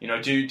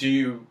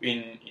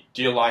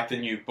 Do you like the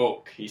new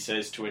book? He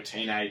says to a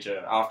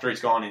teenager after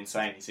he's gone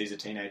insane. He sees a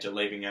teenager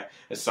leaving a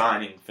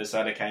signing for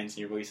Sutter Kane's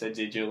new book. He said,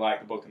 "Did you like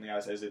the book?" And the guy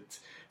says, "It's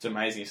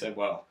amazing." He said,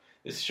 "Well,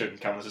 this shouldn't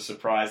come as a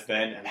surprise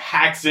then," and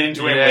hacks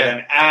into him with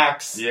an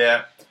axe.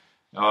 Yeah.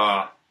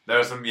 There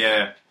was some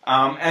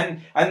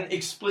and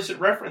explicit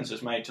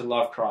references made to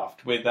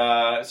Lovecraft with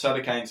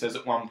Sutter Kane says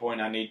at one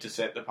point, "I need to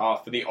set the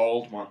path for the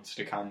old ones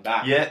to come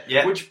back."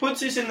 Yeah. Which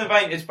puts this in the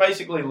vein. It's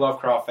basically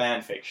Lovecraft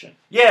fan fiction.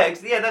 Yeah,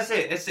 that's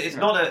it. It's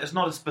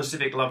not a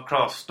specific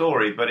Lovecraft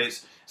story, but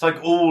it's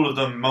like all of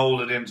them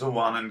molded into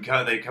one, and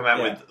they come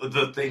out with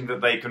the thing that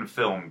they can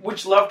film.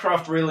 Which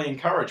Lovecraft really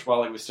encouraged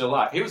while he was still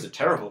alive. He was a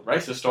terrible,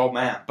 racist old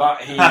man,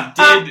 but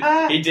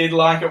he did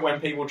like it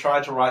when people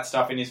tried to write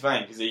stuff in his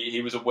vein, because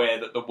he was aware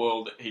that the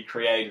world that he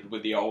created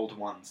with the old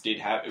ones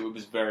it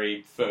was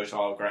very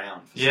fertile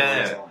ground for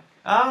storytelling.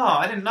 Oh,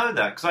 I didn't know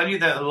that, because I knew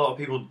that a lot of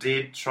people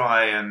did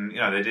try and,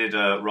 they did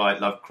write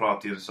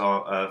Lovecraftian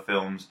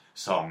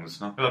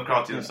songs, and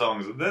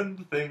then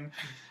the thing.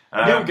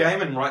 Neil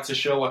Gaiman writes a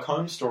Sherlock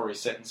Holmes story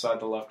set inside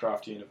the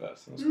Lovecraft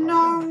universe.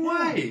 No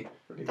way!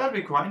 That'd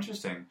be quite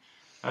interesting.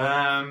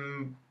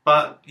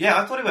 But, yeah,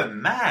 I thought he went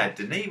mad,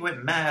 didn't he? He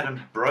went mad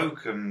and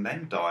broke and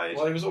then died.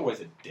 Well, he was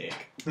always a dick.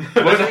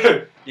 Was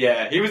he?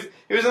 Yeah, he was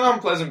an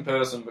unpleasant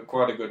person, but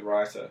quite a good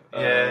writer.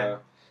 Yeah.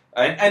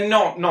 And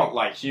not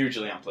like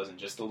hugely unpleasant,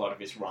 just a lot of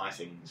his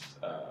writings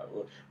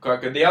were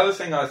quite good. The other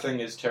thing I think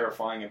is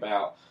terrifying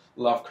about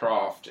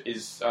Lovecraft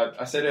is,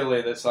 I said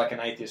earlier that it's like an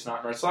atheist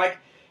nightmare. It's like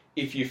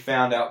if you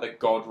found out that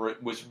God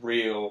was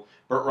real,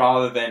 but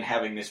rather than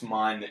having this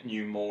mind that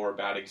knew more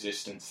about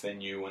existence than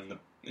you and the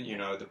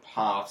the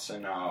paths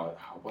and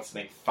what's the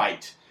thing,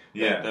 fate.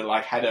 Yeah. That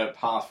like had a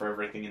path for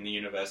everything in the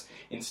universe.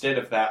 Instead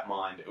of that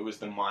mind, it was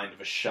the mind of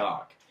a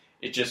shark.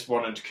 It just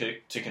wanted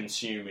to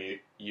consume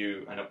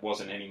you, and it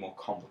wasn't any more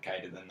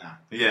complicated than that.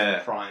 Yeah.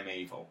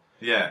 Primeval.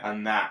 Yeah.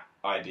 And that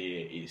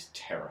idea is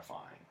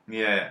terrifying.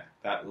 Yeah.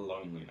 That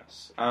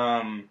loneliness.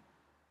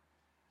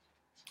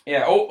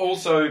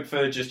 Also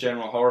for just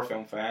general horror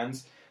film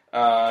fans,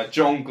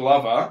 John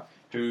Glover,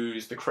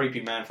 who's the creepy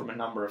man from a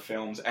number of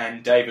films,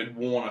 and David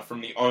Warner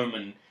from The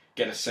Omen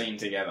get a scene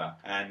together.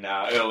 And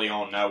early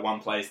on, one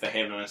plays the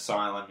head of an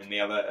asylum, and the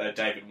other,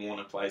 David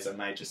Warner, plays a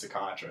major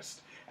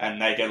psychiatrist. And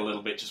they get a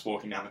little bit just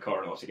walking down the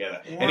corridor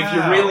together. Wow. And if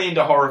you're really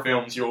into horror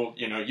films, you'll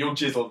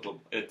jizz a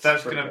little.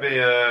 That's going to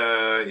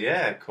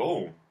be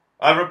cool.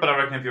 But I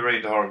reckon if you're really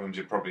into horror films,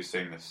 you've probably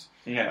seen this.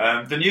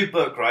 Yeah. The new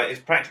book, right, is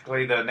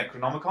practically the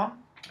Necronomicon.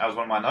 That was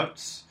one of my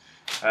notes.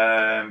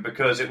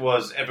 Because it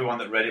was everyone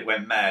that read it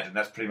went mad, and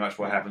that's pretty much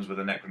what happens with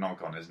the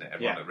Necronomicon, isn't it?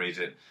 Everyone that reads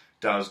it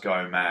does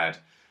go mad.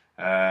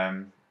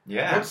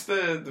 What's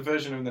the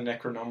version of the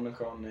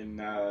Necronomicon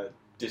in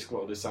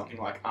Discworld? Is something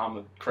like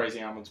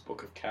Crazy Armored's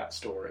Book of Cat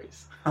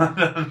Stories? I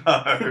don't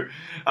know.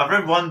 I've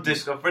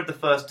read the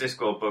first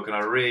Discworld book, and I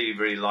really,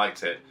 really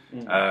liked it.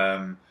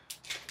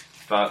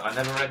 But I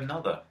never read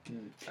another.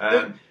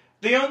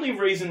 The only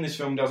reason this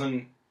film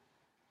doesn't...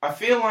 I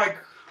feel like...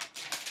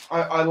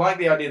 I like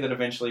the idea that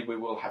eventually we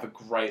will have a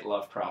great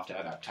Lovecraft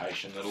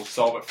adaptation that'll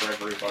solve it for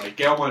everybody.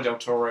 Guillermo del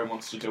Toro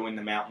wants to do In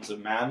the Mountains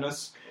of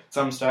Madness at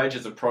some stage.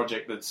 It's a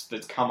project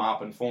that's come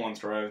up and fallen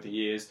through over the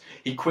years.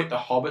 He quit The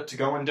Hobbit to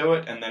go and do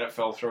it, and then it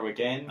fell through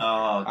again.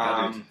 Oh,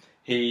 God.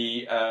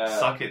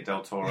 Suck it,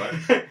 Del Toro.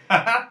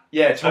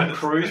 Yeah, Tom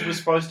Cruise was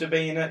supposed to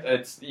be in it.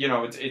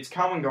 It's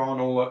come and gone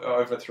all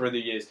over through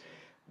the years.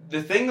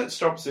 The thing that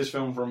stops this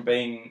film from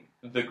being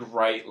the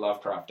great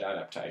Lovecraft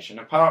adaptation,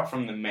 apart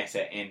from the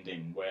meta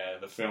ending where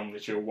the film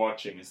that you're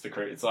watching is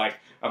it's like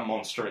a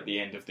monster at the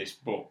end of this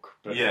book,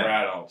 but for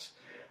adults.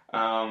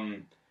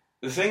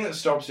 The thing that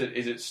stops it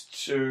is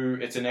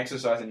it's an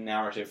exercise in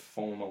narrative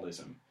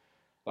formalism.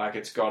 Like,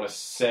 it's got a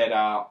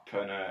setup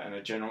and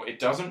a general... It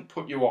doesn't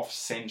put you off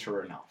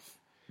centre enough.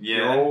 Yeah.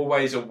 You're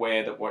always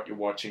aware that what you're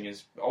watching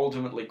is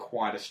ultimately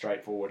quite a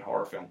straightforward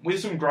horror film, with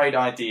some great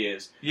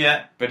ideas.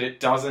 Yeah. But it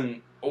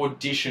doesn't...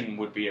 Audition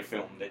would be a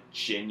film that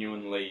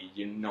genuinely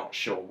you're not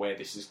sure where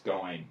this is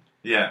going.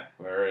 Yeah.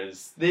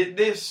 Whereas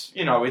this,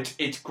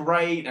 it's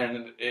great,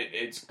 and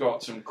it's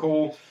got some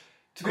cool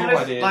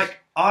ideas. Like,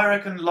 I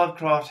reckon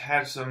Lovecraft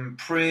had some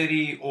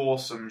pretty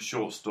awesome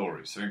short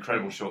stories, some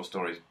incredible short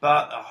stories,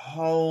 but a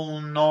whole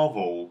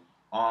novel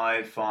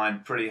I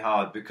find pretty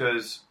hard,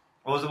 because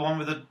what was the one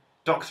with the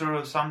doctor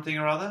or something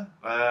or other?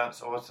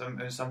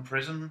 In some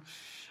prison?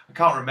 I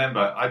can't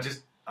remember.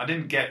 I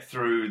didn't get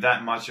through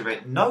that much of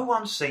it. No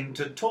one seemed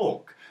to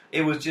talk.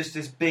 It was just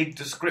this big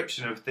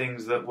description of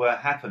things that were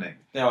happening.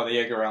 Oh, the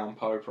Edgar Allan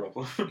Poe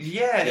problem.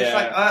 It's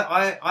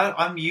like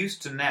I'm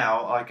used to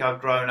now. Like, I've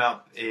grown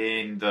up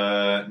in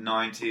the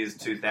 90s,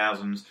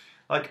 2000s.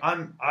 Like,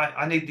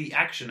 I need the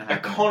action happening.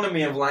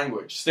 Economy of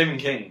language. Stephen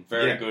King,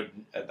 very good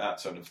at that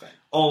sort of thing.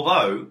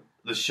 Although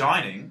The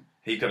Shining,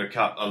 he could have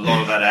cut a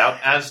lot of that out,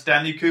 as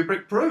Stanley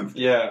Kubrick proved.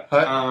 Yeah.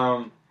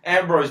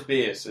 Ambrose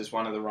Bierce is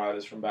one of the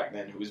writers from back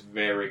then who was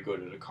very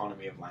good at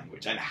economy of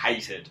language and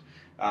hated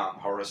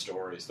horror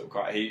stories.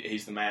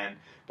 He's the man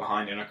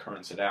behind An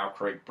Occurrence at Owl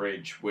Creek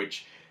Bridge,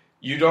 which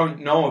you don't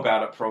know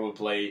about it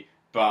probably,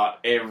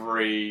 but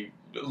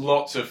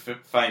lots of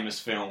famous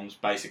films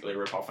basically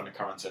rip off An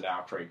Occurrence at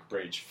Owl Creek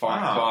Bridge.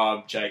 Fight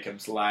Club,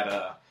 Jacob's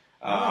Ladder,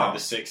 The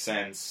Sixth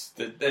Sense.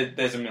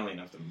 There's a million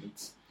of them.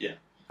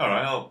 All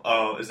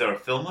right. Is there a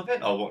film of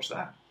it? I'll watch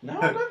that. No,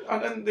 I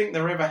don't think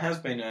there ever has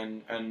been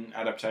an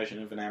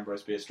adaptation of an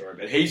Ambrose Bierce story,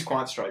 but he's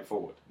quite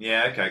straightforward.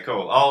 Yeah. Okay.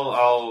 Cool.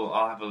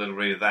 I'll have a little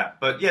read of that.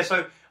 But yeah,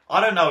 so I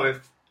don't know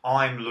if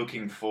I'm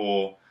looking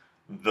for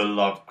the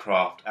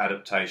Lovecraft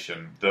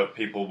adaptation that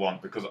people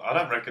want, because I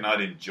don't reckon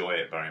I'd enjoy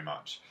it very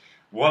much.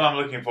 What I'm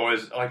looking for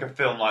is like a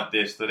film like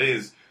this that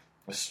is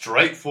a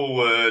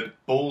straightforward,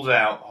 balls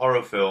out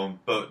horror film,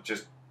 but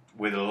just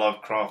with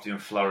Lovecraftian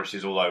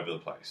flourishes all over the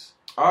place.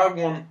 I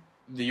want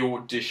the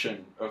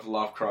audition of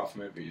Lovecraft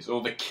movies,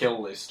 or the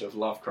kill list of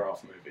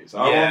Lovecraft movies.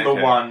 I want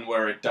the one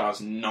where it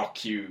does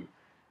knock you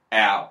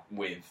out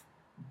with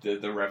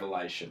the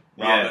revelation,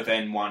 rather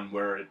than one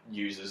where it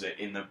uses it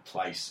in the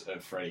place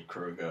of Freddy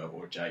Krueger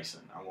or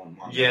Jason. I want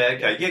one. Yeah,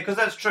 okay. Yeah, because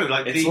that's true.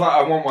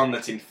 I want one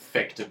that's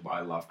infected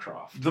by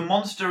Lovecraft. The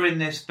monster in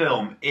this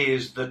film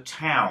is the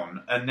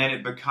town, and then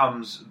it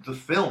becomes the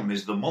film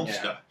is the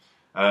monster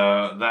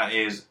that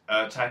is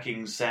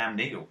attacking Sam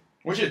Neill.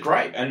 Which is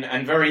great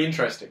and very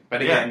interesting,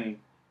 but again,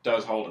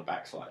 does hold it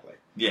back slightly.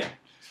 Yeah.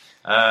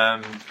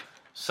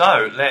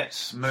 So,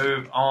 let's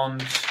move on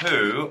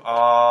to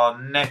our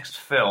next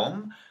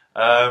film,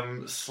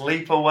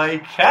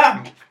 Sleepaway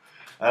Camp.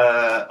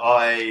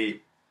 I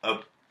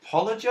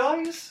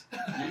apologise?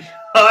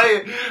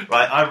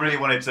 I really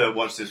wanted to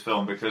watch this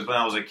film because when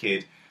I was a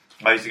kid,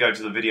 I used to go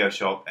to the video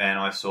shop and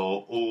I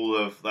saw all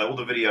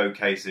the video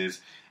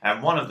cases,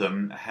 and one of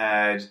them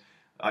had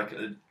like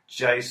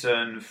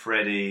Jason,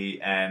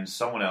 Freddy, and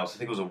someone else. I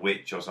think it was a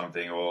witch or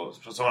something, or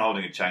someone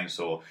holding a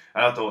chainsaw.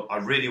 And I thought, I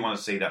really want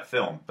to see that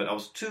film, but I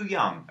was too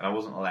young and I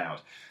wasn't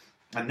allowed.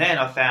 And then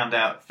I found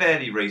out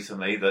fairly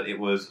recently that it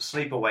was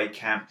Sleepaway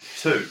Camp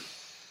 2,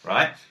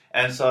 right?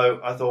 And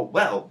so I thought,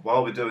 well,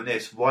 while we're doing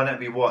this, why don't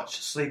we watch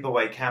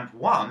Sleepaway Camp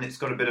 1? It's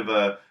got a bit of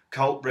a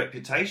cult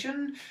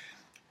reputation,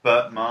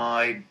 but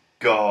my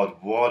God,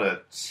 what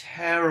a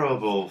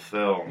terrible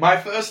film. My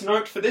first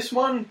note for this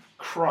one,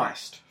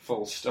 Christ,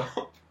 full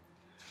stop.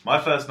 My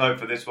first note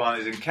for this one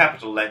is in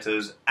capital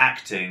letters,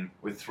 acting,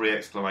 with 3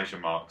 exclamation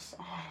marks.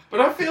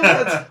 But I feel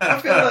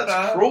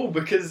that's cruel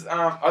because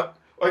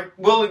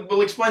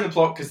we'll explain the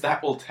plot because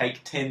that will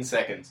take 10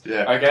 seconds.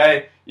 Yeah.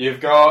 Okay,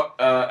 you've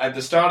got at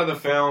the start of the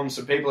film,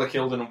 some people are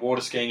killed in a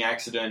water skiing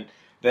accident.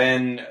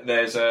 Then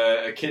there's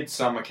a kids'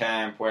 summer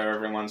camp where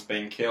everyone's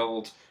being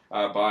killed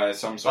by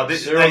some sort of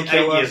serial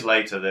killer. 8 years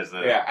later, there's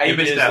the... Yeah, 8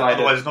 years later.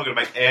 Otherwise, it's not going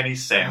to make any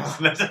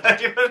sense.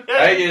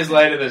 8 years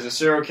later, there's a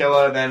serial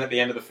killer. Then at the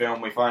end of the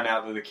film, we find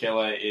out that the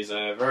killer is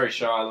a very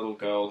shy little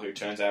girl who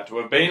turns out to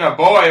have been a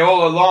boy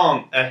all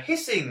along. A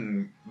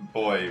hissing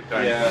boy.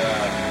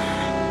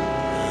 Yeah.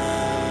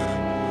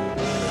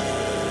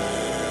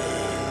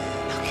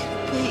 How can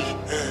it be?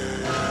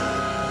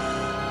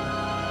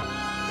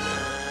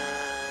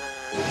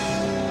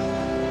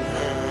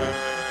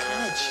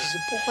 God, she's a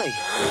boy.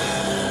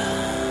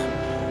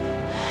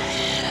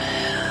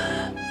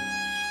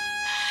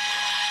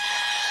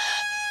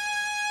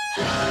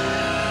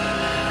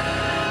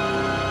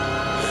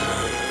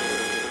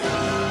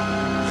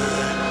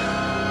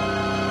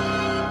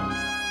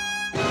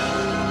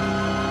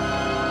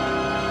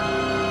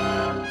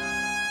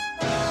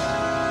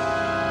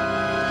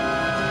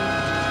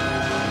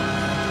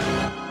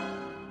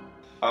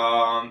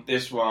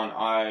 This one,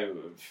 I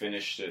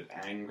finished it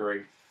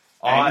angry.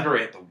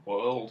 Angry at the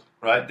world.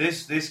 Right,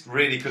 this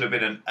really could have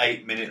been an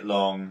 8-minute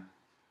long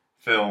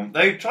film.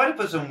 They tried to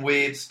put some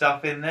weird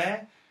stuff in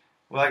there.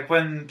 Like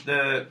when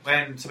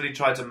somebody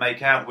tried to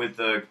make out with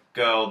the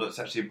girl that's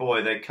actually a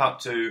boy, they cut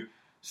to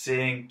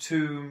seeing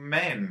 2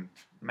 men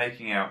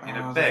making out in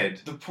a bed.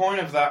 The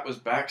point of that was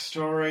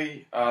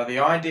backstory. The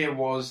idea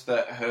was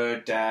that her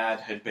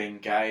dad had been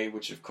gay,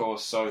 which of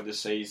course sowed the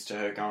seeds to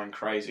her going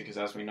crazy, because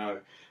as we know,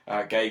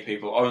 gay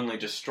people only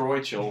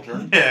destroy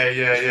children.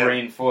 Yeah.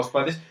 Reinforced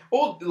by this.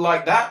 Or,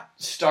 like, that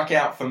stuck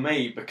out for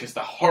me because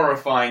the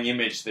horrifying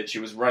image that she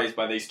was raised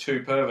by these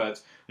 2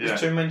 perverts was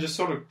 2 men just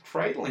sort of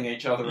cradling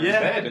each other in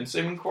bed and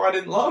seeming quite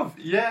in love.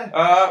 Yeah.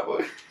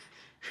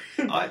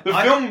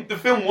 The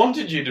film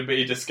wanted you to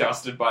be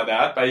disgusted by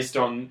that based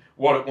on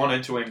what it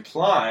wanted to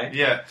imply.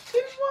 Yeah. It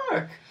didn't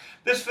work.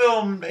 This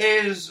film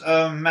is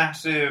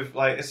massive,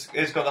 like,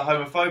 it's got the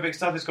homophobic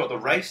stuff, it's got the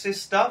racist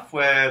stuff,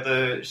 where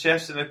the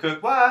chefs and the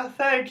cook, wow,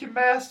 thank you,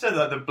 master,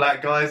 like the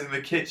black guys in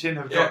the kitchen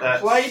have got that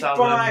played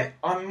southern... by,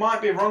 I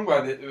might be wrong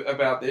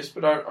about this,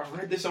 but I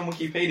read this on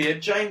Wikipedia,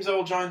 James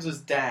Earl Jones'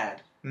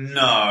 dad.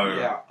 No.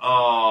 Yeah.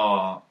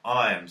 Oh,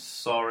 I am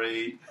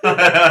sorry.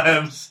 I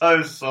am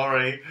so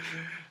sorry.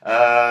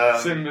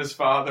 Simba's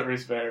father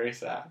is very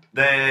sad.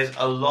 There's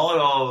a lot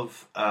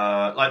of,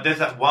 there's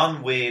that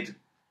one weird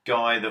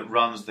guy that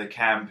runs the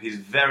camp. He's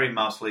very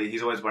muscly.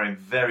 He's always wearing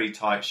very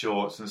tight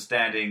shorts and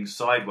standing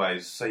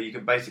sideways, so you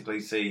can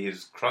basically see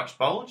his crotch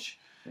bulge.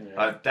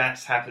 Yeah.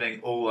 That's happening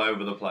all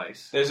over the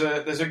place. There's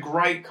a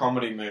great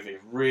comedy movie,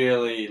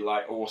 really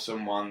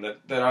awesome one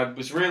that I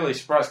was really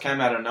surprised came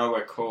out of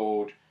nowhere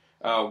called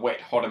Wet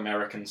Hot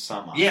American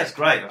Summer. Yeah, it's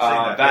great. I've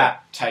seen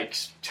that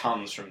takes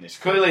tons from this.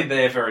 Clearly,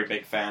 they're very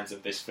big fans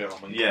of this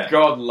film, and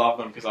God love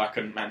them because I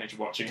couldn't manage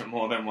watching it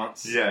more than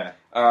once. Yeah.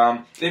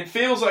 It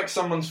feels like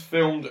someone's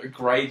filmed a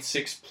grade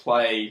 6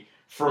 play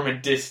from a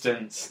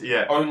distance.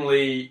 Yeah.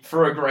 Only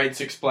for a grade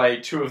 6 play,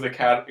 2 of the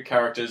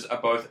characters are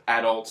both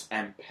adults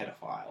and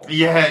pedophiles.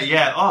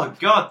 Yeah. Oh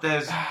God,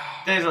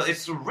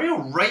 it's a real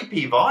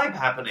rapey vibe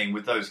happening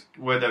with those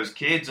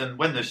kids, and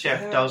when the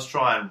chef does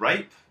try and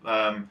rape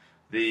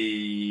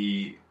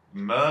the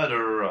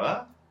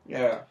murderer.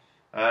 Yeah.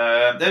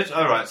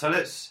 All right. So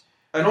let's.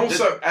 And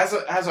also, as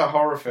a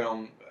horror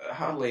film,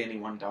 hardly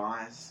anyone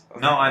dies.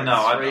 No, I know.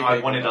 I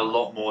wanted a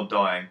lot more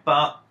dying,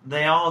 but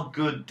they are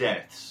good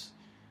deaths.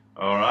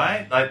 All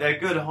right, they're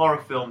good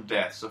horror film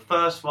deaths. The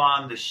first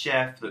one, the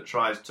chef that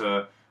tries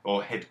to,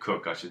 or head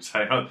cook, I should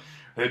say,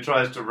 who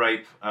tries to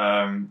rape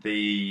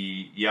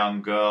the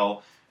young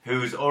girl,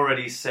 who's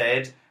already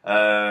said,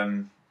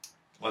 was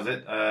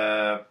it?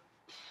 I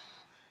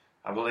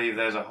believe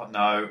there's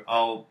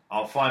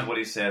I'll find what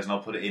he says and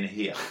I'll put it in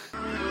here.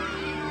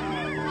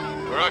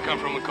 Where I come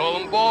from, we call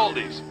them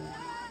baldies.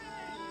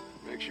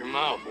 Makes your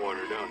mouth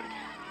water, don't it?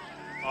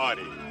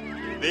 Artie,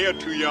 they're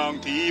too young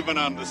to even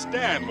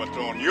understand what's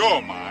on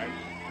your mind.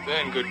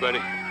 Then, good buddy,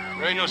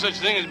 there ain't no such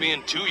thing as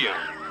being too young.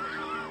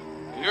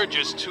 You're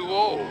just too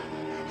old.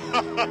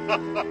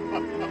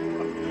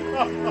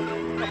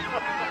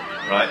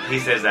 Right, he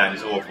says that and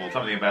it's awful.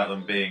 Something about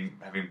them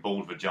having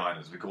bald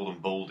vaginas. We call them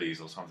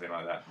baldies or something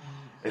like that.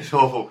 It's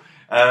awful.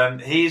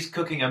 He's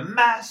cooking a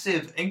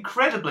massive,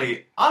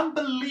 incredibly,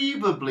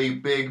 unbelievably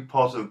big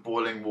pot of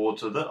boiling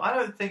water that I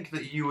don't think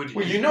that you would.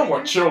 Well, you know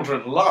what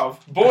children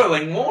love: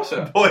 boiling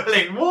water.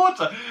 Boiling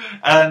water,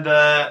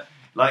 and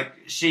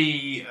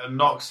she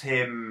knocks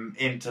him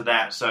into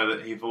that so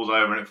that he falls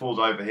over, and it falls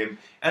over him,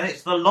 and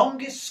it's the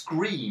longest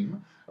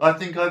scream I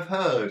think I've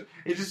heard.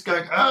 It's just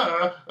going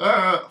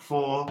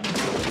for.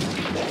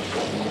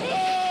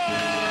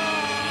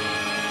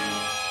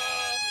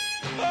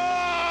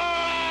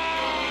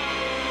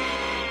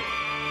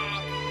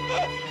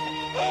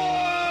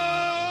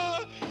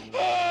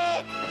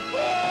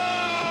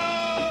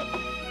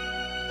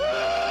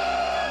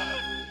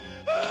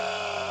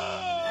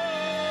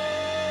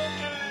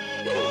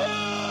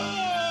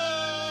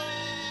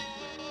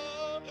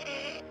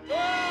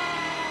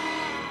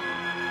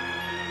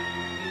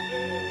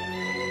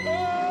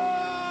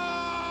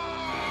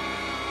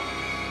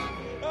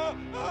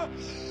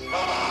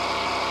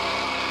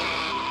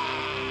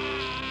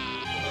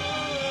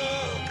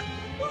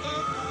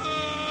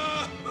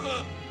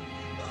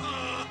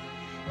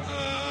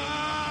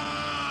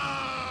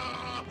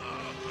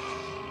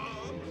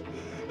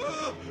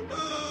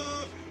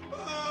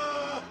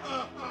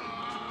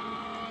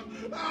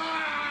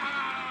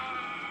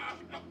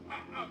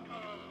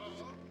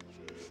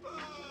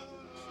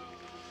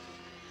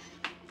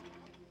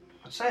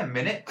 Say a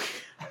minute.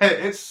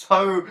 It's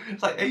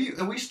like,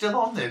 are we still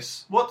on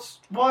this?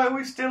 Why are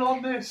we still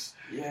on this?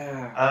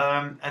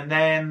 Yeah. And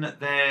then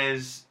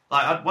there's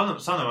like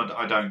some of them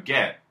I don't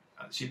get.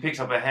 She picks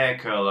up a hair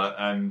curler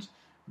and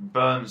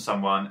burns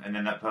someone, and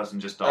then that person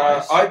just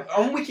dies.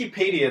 On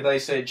Wikipedia, they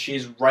said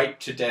she's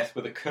raped to death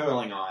with a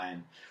curling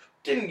iron.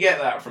 Didn't get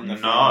that from the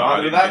film. I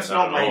didn't That's get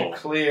that not at made all.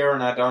 clear,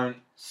 and I don't.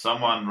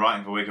 Someone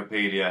writing for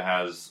Wikipedia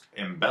has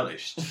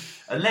embellished.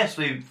 Unless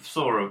we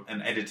saw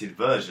an edited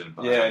version.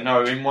 But Yeah,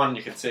 no, in one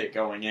you could see it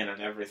going in and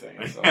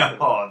everything. So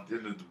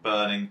the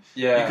burning.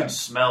 yeah. You can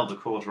smell the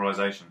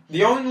cauterization.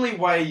 The only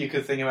way you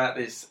could think about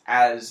this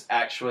as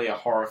actually a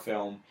horror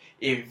film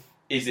is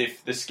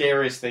if the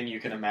scariest thing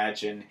you can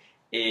imagine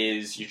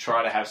is you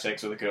try to have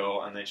sex with a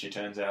girl and then she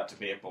turns out to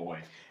be a boy.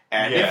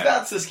 And if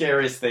that's the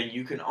scariest thing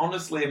you can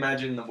honestly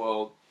imagine in the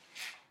world,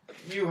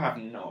 you have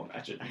no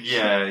imagination.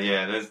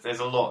 Yeah. There's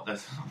a lot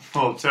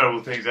of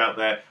terrible things out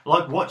there,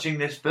 like watching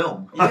this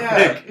film.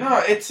 Yeah,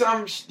 no, it's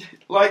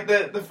like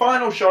the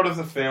final shot of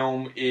the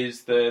film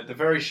is the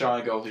very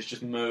shy girl who's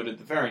just murdered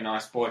the very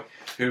nice boy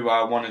who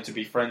wanted to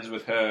be friends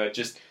with her,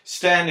 just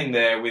standing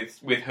there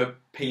with her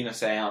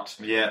penis out,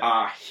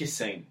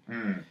 hissing.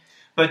 Mm.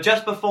 But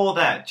just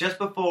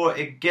before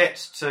it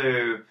gets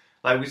to.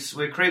 Like,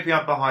 we're creeping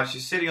up behind.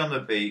 She's sitting on the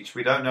beach.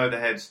 We don't know the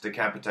head's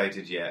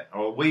decapitated yet.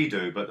 Or we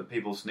do, but the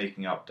people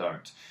sneaking up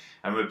don't.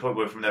 And we're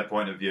from their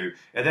point of view.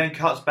 It then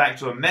cuts back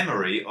to a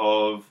memory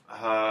of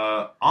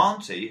her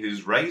auntie,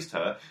 who's raised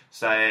her,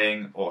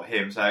 saying,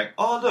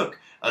 oh, look,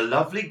 a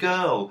lovely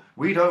girl.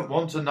 We don't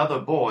want another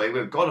boy.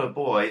 We've got a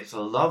boy. It's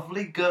a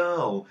lovely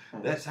girl.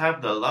 Let's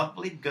have the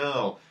lovely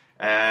girl.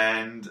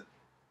 And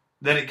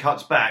then it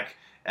cuts back,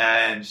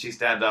 and she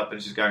stands up,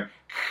 and she's going...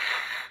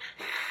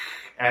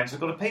 And she's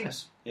got a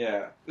penis.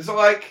 Yeah. So,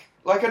 like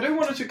I do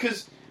want to,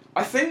 because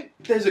I think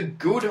there's a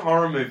good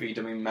horror movie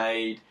to be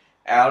made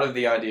out of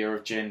the idea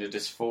of gender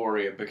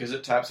dysphoria, because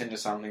it taps into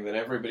something that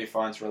everybody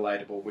finds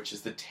relatable, which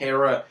is the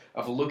terror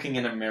of looking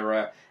in a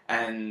mirror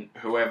and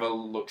whoever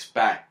looks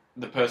back,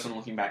 the person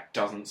looking back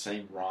doesn't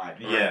seem right.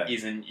 Or it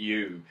isn't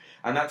you.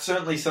 And that's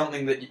certainly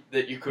something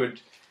that you could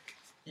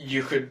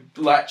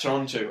latch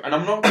onto. And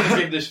I'm not going to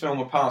give this film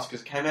a pass,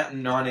 because it came out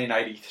in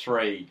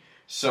 1983.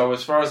 So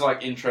as far as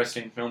like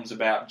interesting films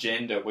about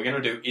gender, we're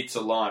going to do It's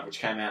Alive, which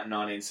came out in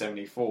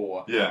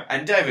 1974. Yeah.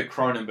 And David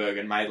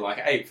Cronenberg made like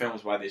 8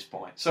 films by this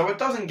point. So it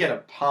doesn't get a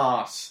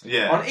pass.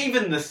 Yeah. On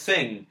even The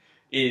Thing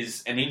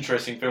is an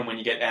interesting film when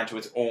you get down to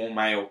its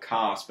all-male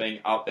cast being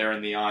up there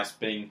in the ice,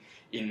 being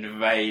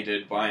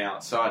invaded by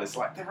outsiders.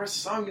 Like, there are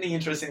so many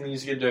interesting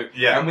things you can do.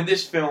 Yeah. And with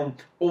this film,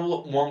 all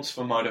it wants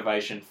for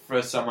motivation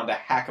for someone to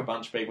hack a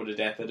bunch of people to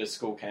death at a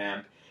school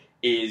camp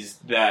is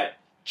that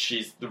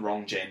she's the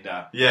wrong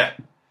gender. Yeah.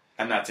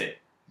 And that's it.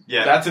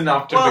 Yeah. That's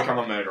enough to become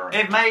a murderer.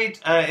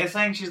 It's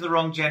saying she's the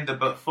wrong gender,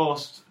 but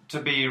forced to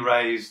be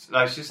raised...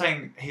 Like, she's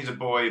saying he's a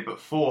boy, but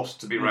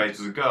forced to be raised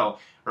as a girl.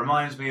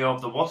 Reminds me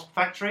of The Wasp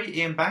Factory,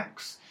 Ian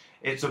Banks.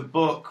 It's a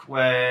book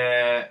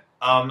where...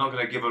 I'm not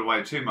going to give it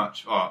away too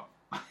much. But...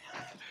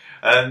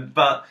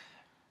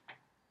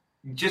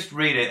 Just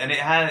read it, and it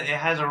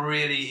has a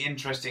really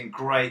interesting,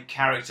 great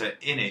character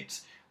in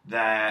it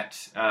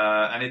that,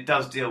 and it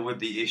does deal with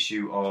the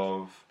issue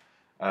of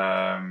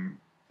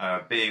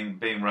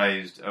being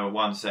raised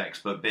one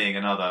sex but being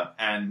another,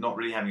 and not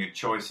really having a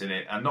choice in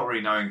it, and not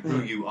really knowing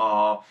who you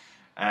are,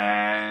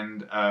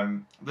 and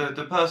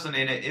the person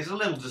in it is a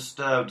little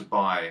disturbed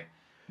by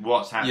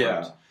what's happened.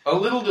 Yeah, a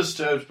little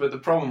disturbed, but the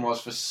problem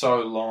was for so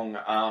long.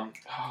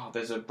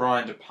 There's a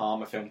Brian De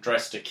Palma film,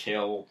 Dressed to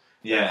Kill.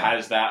 That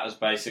has that as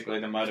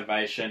basically the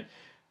motivation.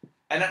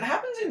 And it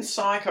happens in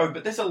Psycho,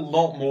 but there's a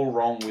lot more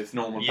wrong with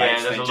Norman Yeah,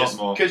 Bates there's than a just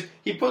lot more. because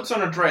he puts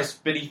on a dress,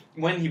 but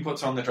when he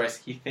puts on the dress,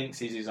 he thinks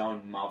he's his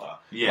own mother.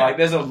 Yeah. Like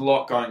there's a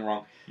lot going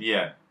wrong.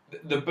 Yeah.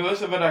 The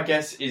birth of it, I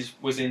guess,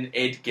 was in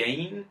Ed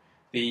Gein,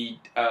 the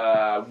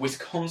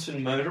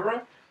Wisconsin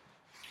murderer,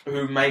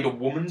 who made a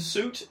woman's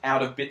suit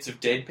out of bits of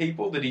dead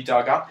people that he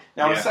dug up.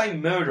 Now, I Yeah. say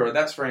murderer,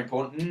 that's very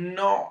important.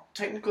 Not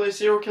technically a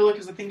serial killer,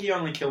 because I think he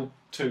only killed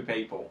 2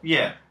 people.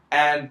 Yeah.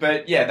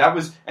 But yeah, that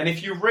was... And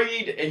if you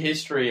read a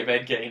history of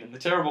Ed Gein and the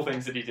terrible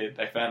things that he did,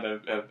 they found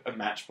a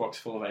matchbox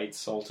full of 8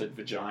 salted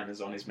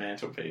vaginas on his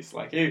mantelpiece.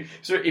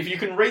 So if you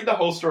can read the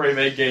whole story of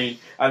Ed Gein,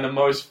 and the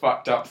most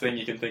fucked up thing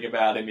you can think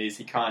about him is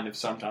he kind of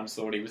sometimes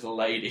thought he was a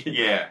lady.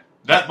 Yeah.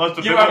 That must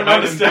have You been haven't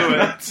what made him do understood it.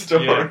 that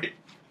story.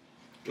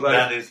 Yeah.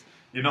 That is...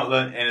 You've not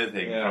learned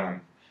anything Yeah.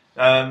 from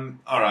him.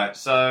 Alright,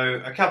 so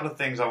a couple of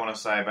things I want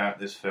to say about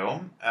this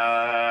film.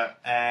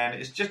 And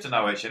it's just an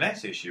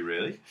OHS issue,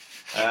 really.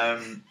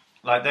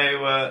 They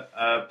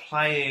were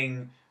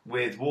playing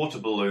with water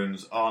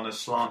balloons on a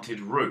slanted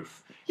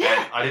roof.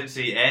 Yeah. And I didn't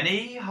see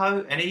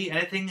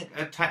anything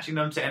attaching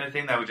them to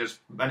anything. They were just...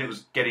 And it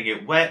was getting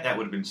it wet. That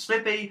would have been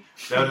slippy.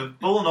 They would have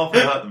fallen off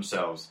and hurt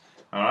themselves.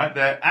 Alright,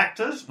 they're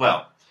actors.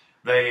 Well,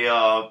 they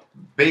are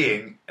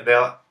being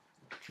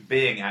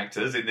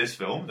actors in this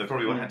film. They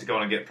probably would have had to go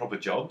on and get proper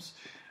jobs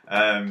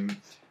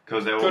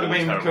because they were Could all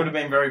have terrible.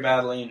 been very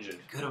badly injured.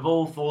 Could have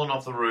all fallen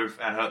off the roof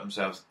and hurt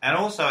themselves. And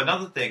also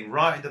another thing,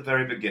 right at the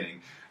very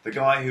beginning, the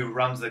guy who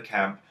runs the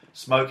camp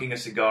smoking a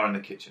cigar in the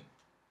kitchen.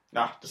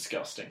 Ah,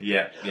 disgusting.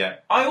 Yeah.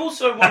 I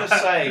also want to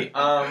say...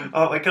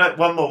 Oh wait,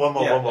 one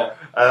more.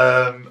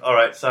 All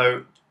right,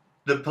 so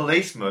the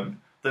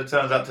policeman that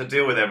turns up to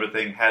deal with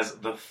everything has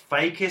the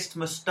fakest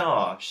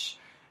moustache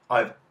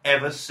I've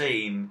ever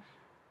seen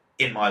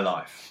in my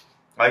life.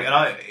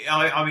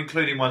 I'm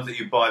including ones that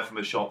you buy from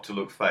a shop to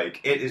look fake.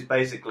 It is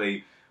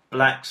basically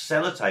black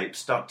sellotape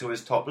stuck to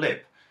his top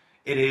lip.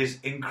 It is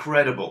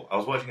incredible. I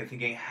was watching it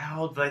thinking,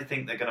 how do they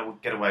think they're going to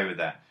get away with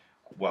that?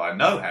 Well, I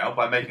know how,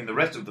 by making the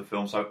rest of the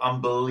film so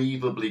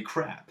unbelievably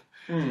crap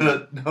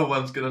that no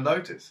one's going to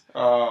notice.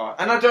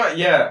 And I don't...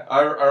 Yeah,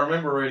 I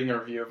remember reading a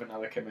review of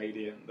another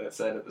comedian that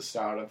said at the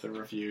start of the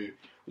review,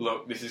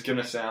 look, this is going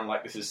to sound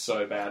like this is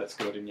so bad it's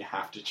good and you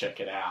have to check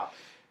it out.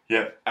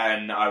 Yeah.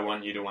 And I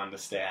want you to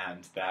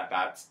understand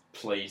that's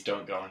please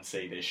don't go and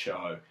see this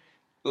show.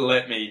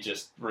 Let me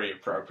just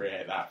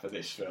reappropriate that for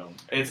this film.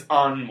 It's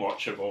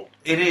unwatchable.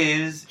 It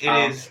is.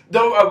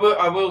 Though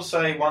I will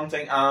say one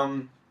thing.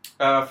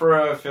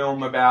 For a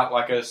film about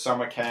like a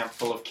summer camp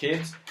full of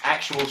kids,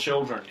 actual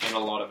children in a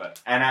lot of it,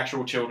 and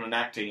actual children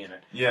acting in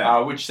it.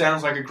 Yeah. Which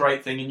sounds like a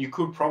great thing, and you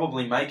could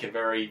probably make a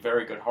very,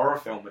 very good horror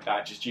film with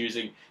that, just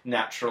using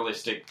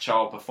naturalistic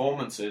child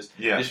performances.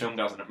 Yeah. This film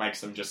doesn't. It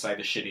makes them just say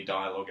the shitty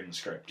dialogue in the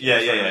script. Yeah.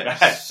 It's really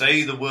bad.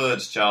 Say the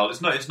words, child.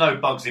 It's no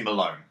Bugsy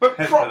Malone. But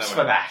props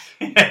for that.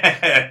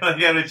 Yeah,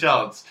 you had a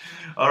chance.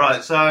 All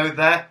right, so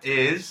that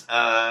is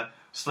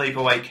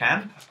Sleepaway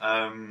Camp.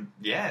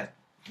 Yeah,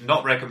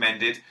 not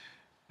recommended.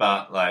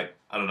 But I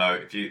don't know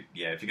if you're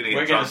going to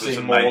get drunk with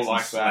some mates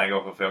and snag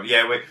off a film.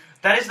 Yeah,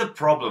 that is the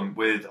problem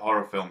with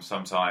horror films.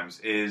 Sometimes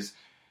is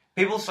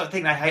people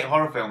think they hate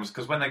horror films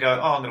because when they go,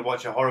 oh, I'm going to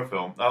watch a horror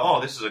film. Oh,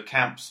 this is a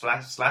camp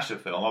slasher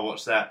film. I'll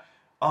watch that.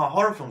 Oh,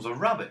 horror films are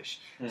rubbish.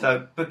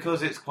 So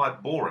because it's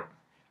quite boring.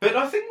 But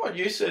I think what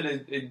you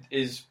said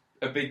is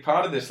a big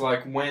part of this.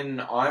 Like,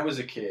 when I was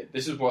a kid,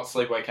 this is what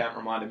Sleepaway Camp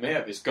reminded me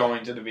of, is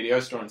going to the video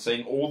store and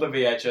seeing all the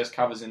VHS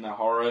covers in the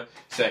horror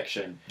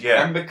section.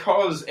 Yeah. And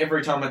because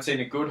every time I'd seen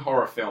a good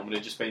horror film, it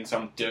had just been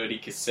some dirty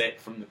cassette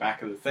from the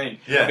back of the thing.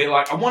 Yeah. I'd be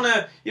like, I want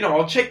to,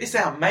 I'll check this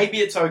out. Maybe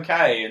it's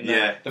okay. And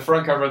the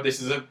front cover of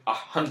this is a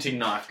hunting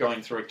knife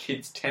going through a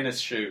kid's tennis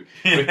shoe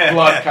with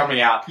blood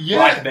coming out. Yeah.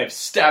 Like they've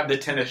stabbed the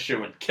tennis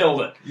shoe and killed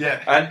it. Yeah.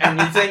 And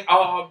you'd think,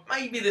 oh,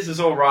 maybe this is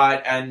all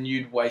right, and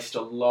you'd waste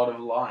a lot of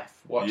life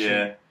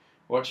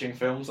watching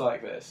films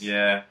like this.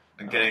 Yeah,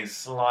 and getting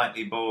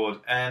slightly bored.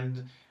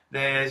 And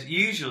there's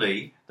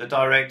usually the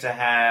director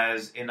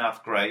has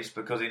enough grace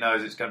because he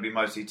knows it's going to be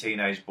mostly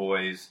teenage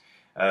boys.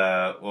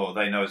 Well,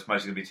 they know it's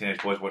mostly going to be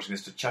teenage boys watching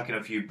this, to chuck in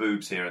a few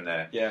boobs here and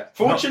there. Yeah.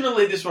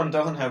 Fortunately, this one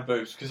doesn't have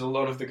boobs because a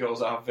lot of the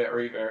girls are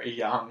very, very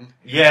young.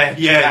 Yeah,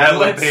 that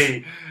would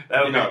be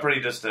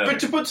pretty disturbing. But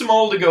to put some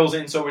older girls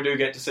in so we do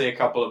get to see a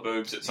couple of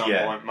boobs at some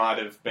point might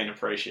have been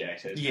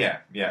appreciated. Yeah.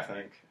 I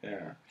think,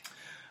 yeah.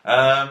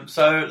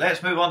 So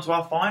let's move on to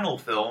our final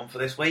film for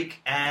this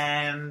week,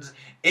 and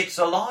It's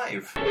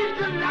Alive.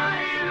 It's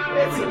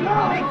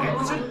alive!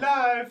 It's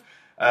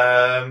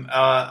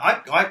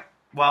Alive!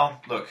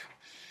 Well, look,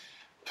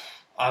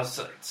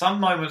 some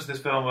moments of this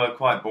film were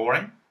quite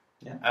boring.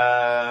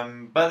 Yeah.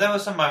 But there were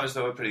some moments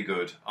that were pretty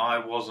good. I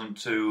wasn't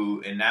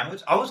too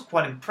enamoured. I was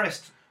quite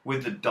impressed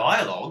with the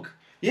dialogue.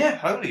 Yeah.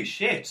 Holy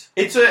shit.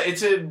 It's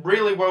a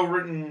really well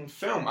written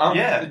film.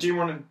 Yeah. Do you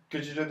want to?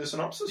 Could you do the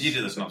synopsis? You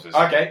do the synopsis.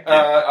 Okay.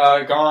 Yeah.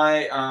 A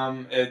guy,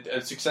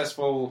 a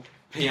successful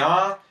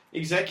PR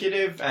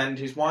executive and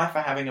his wife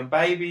are having a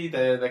baby.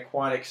 They're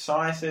quite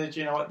excited,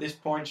 at this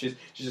point. She's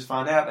just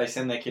found out. They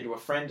send their kid to a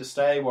friend to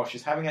stay while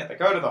she's having it. They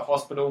go to the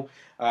hospital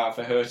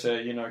for her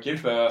to,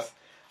 give birth.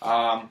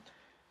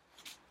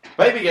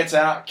 Baby gets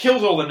out,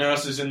 kills all the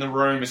nurses in the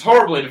room, is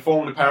horribly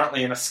deformed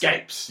apparently, and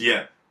escapes.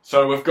 Yeah.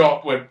 So we've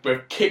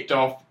kicked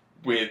off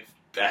with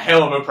a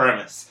hell of a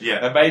premise.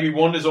 Yeah. The baby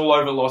wanders all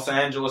over Los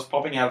Angeles,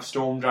 popping out of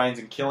storm drains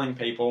and killing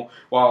people,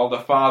 while the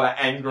father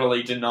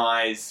angrily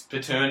denies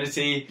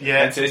paternity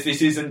and says,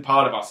 this isn't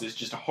part of us, it's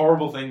just a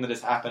horrible thing that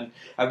has happened.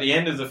 At the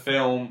end of the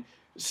film,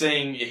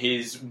 seeing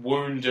his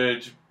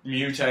wounded,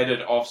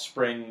 mutated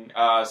offspring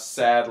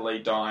sadly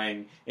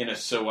dying in a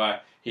sewer,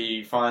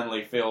 he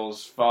finally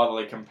feels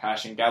fatherly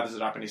compassion, gathers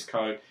it up in his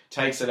coat,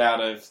 takes it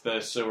out of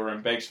the sewer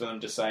and begs for them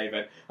to save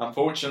it.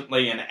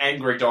 Unfortunately, an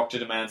angry doctor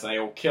demands they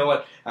all kill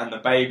it, and the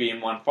baby,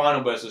 in one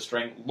final burst of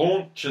strength,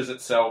 launches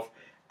itself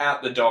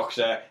at the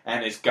doctor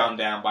and is gunned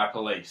down by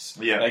police.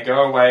 Yeah. They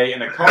go away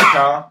in a cop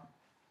car.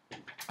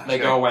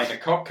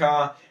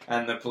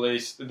 And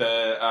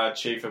the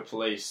chief of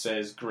police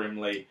says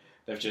grimly,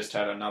 they've just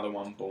had another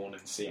one born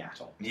in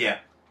Seattle. Yeah.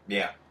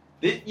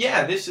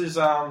 This is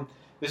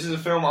a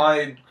film.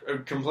 I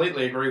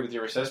completely agree with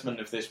your assessment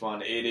of this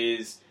one. It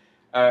is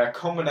a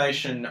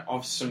combination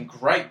of some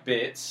great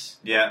bits,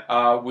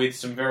 with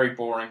some very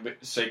boring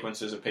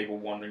sequences of people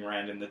wandering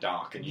around in the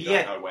dark, and you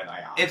don't know where they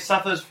are. It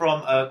suffers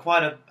from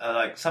quite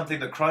a something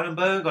that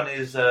Cronenberg on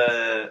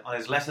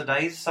his lesser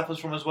days suffers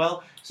from as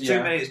well.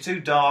 It's too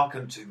dark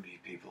and too many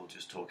people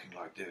just talking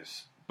like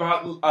this.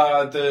 But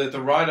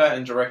the writer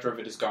and director of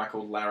it is a guy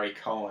called Larry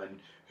Cohen,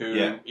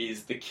 who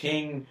is the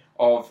king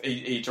of.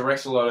 He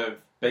directs a lot of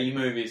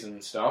B-movies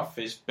and stuff.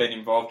 He's been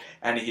involved,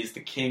 and he's the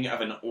king of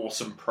an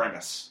awesome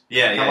premise.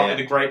 Come up with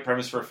a great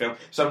premise for a film.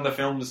 Some of the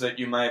films that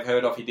you may have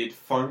heard of, he did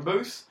Phone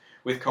Booth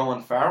with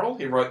Colin Farrell.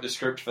 He wrote the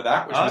script for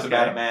that, which was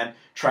about a man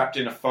trapped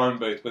in a phone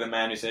booth with a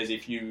man who says,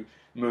 if you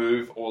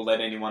move or let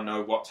anyone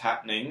know what's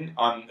happening,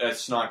 a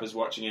sniper's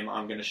watching him,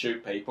 I'm going to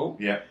shoot people.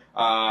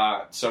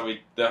 So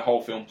the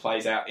whole film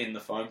plays out in the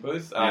phone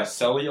booth.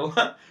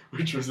 Cellular,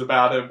 which was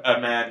about a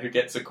man who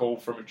gets a call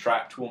from a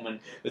trapped woman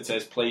that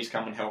says, please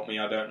come and help me,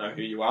 I don't know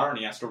who you are, and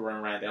he has to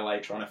run around LA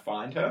trying to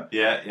find her.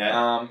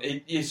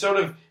 He's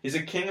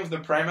a king of the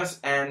premise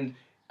and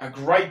a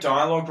great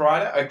dialogue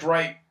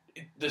writer,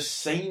 the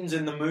scenes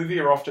in the movie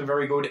are often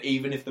very good,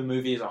 even if the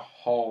movie as a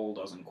whole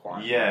doesn't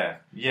quite.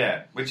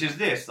 Which is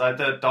this. Like,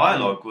 the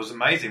dialogue was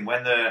amazing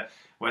when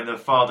the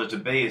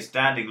father-to-be is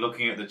standing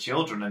looking at the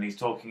children and he's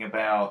talking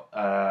about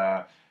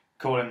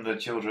calling the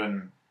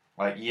children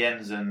like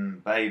yens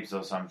and babes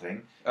or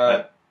something.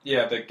 The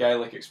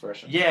Gaelic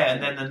expression.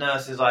 And then the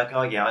nurse is like,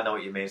 oh yeah, I know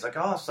what you mean. It's like,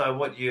 oh, so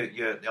what,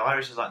 you're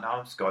Irish? Is like, no,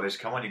 I'm Scottish.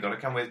 Come on, you've got to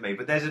come with me.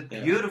 But there's a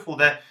beautiful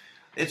there.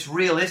 It's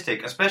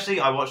realistic, especially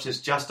I watched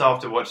this just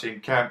after watching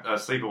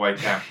Sleepaway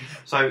Camp.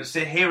 So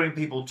hearing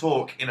people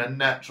talk in a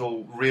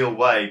natural, real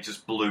way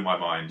just blew my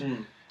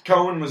mind.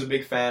 Cohen was a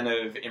big fan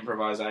of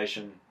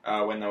improvisation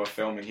when they were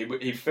filming.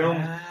 He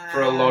filmed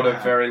for a lot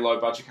of very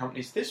low-budget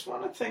companies. This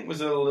one, I think,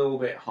 was a little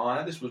bit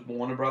higher. This was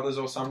Warner Brothers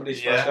or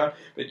somebody's first show,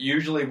 but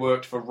usually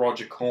worked for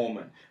Roger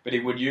Corman. But he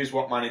would use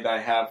what money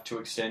they have to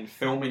extend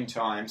filming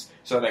times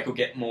so they could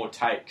get more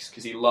takes,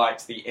 because he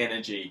liked the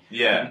energy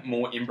and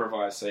more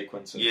improvised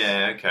sequences.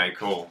 Yeah, okay,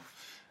 cool.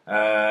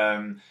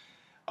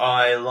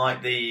 I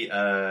like the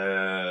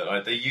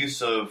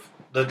use of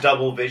the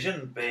double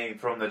vision being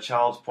from the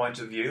child's point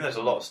of view. There's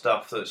a lot of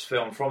stuff that's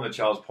filmed from the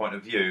child's point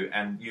of view,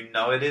 and you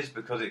know it is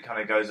because it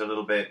kind of goes a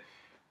little bit...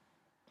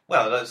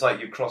 Well, that's like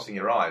you're crossing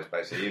your eyes,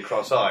 basically. You're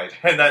cross-eyed,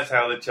 and that's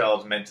how the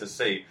child's meant to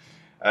see.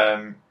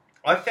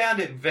 I found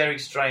it very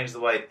strange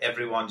the way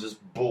everyone just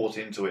bought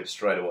into it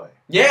straight away.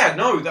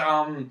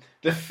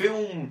 The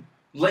film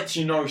lets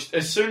you know,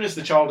 as soon as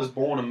the child is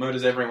born and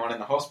murders everyone in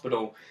the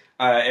hospital...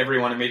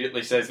 everyone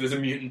immediately says there's a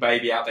mutant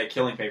baby out there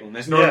killing people, and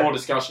there's no more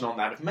discussion on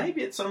that. If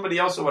maybe it's somebody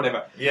else or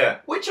whatever.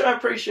 Which I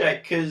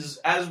appreciate, because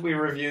as we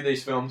review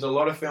these films, a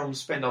lot of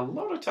films spend a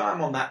lot of time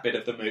on that bit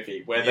of the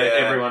movie, where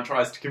everyone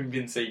tries to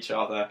convince each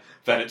other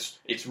that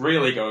it's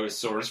really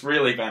ghosts, or it's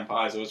really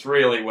vampires, or it's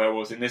really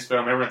werewolves. In this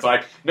film, everyone's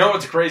like, no,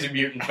 it's a crazy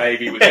mutant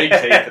baby with big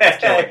teeth that's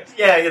killing us.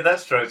 Yeah,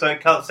 that's true. So it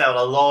cuts out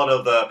a lot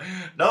of the,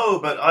 no,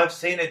 but I've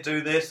seen it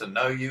do this, and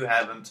no, you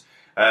haven't.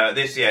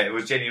 It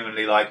was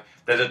genuinely like,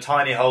 there's a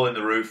tiny hole in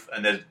the roof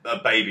and there's a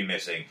baby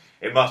missing.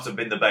 It must have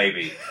been the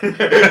baby.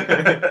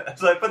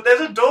 It's like, but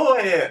there's a door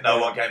here. No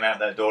one came out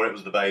that door. It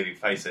was the baby.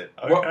 Face it.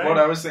 Okay. What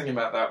I was thinking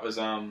about that was,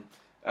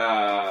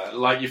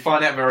 you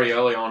find out very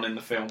early on in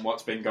the film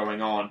what's been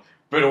going on.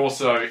 But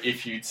also,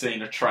 if you'd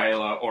seen a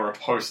trailer or a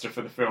poster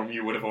for the film,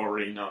 you would have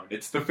already known.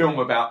 It's the film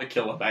about the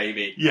killer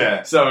baby.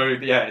 Yeah. So,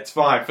 it's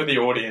fine for the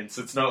audience.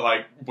 It's not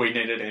like we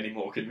needed any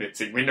more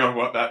convincing. We know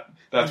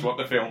that's what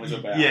the film is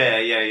about. Yeah.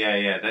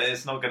 They're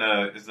not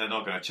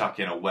gonna chuck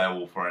in a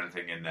werewolf or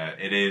anything in there.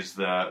 It is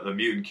the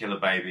mutant killer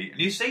baby. And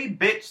you see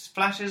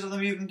flashes of the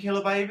mutant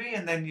killer baby,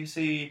 and then you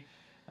see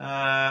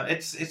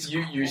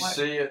you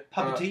see it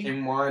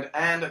in wide,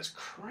 and it's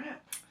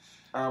crap.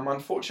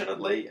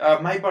 unfortunately.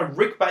 Made by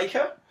Rick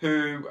Baker,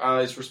 who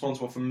is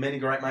responsible for many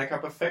great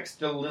makeup effects.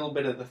 Did a little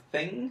bit of The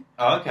Thing,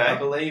 I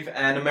believe,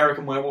 and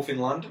American Werewolf in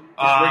London.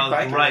 Rick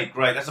Baker.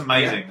 Great. That's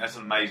amazing. Yeah. That's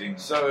amazing.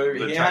 So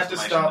he had to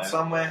start there.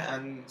 somewhere,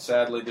 and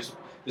sadly,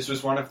 this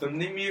was one of them.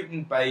 The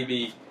Mutant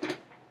Baby.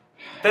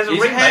 There's a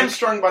He's remake.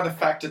 hamstrung by the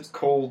fact it's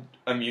called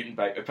a Mutant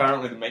Baby.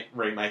 Apparently, the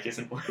remake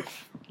isn't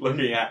worth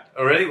looking at.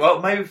 Oh, really?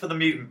 Well, maybe for the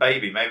Mutant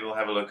Baby, maybe we'll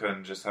have a look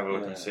and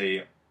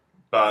see.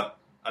 But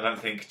I don't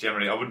think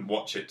generally I wouldn't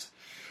watch it.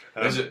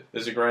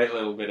 There's a great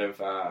little bit of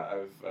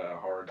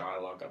horror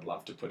dialogue I'd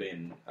love to put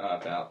in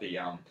about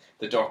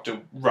the doctor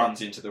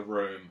runs into the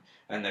room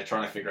and they're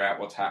trying to figure out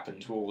what's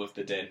happened to all of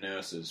the dead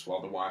nurses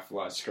while the wife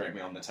lies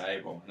screaming on the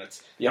table, and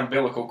it's the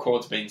umbilical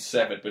cord's been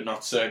severed but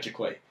not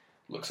surgically.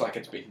 Looks like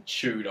it's been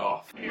chewed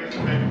off. The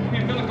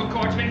umbilical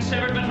cord's been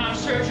severed but not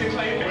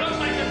surgically. It looks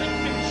like it's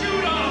been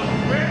chewed off.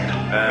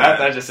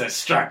 That just says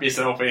strap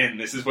yourself in.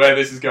 This is where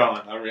this is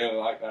going. I really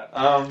like that.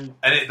 And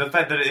the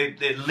fact that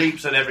it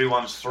leaps at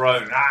everyone's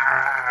throat,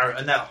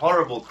 and that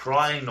horrible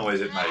crying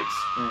noise it makes.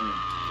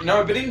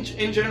 No, but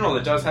in general,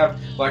 it does have,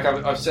 like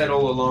I've said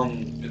all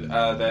along,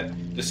 that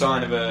the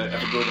sign of a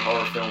good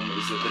horror film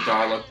is that the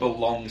dialogue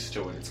belongs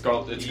to it. It's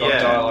got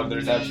dialogue that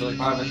is absolutely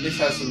part of it. And this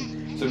has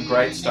some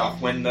great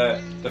stuff. When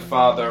the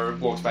father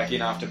walks back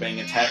in after being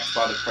attacked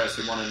by the press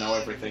who want to know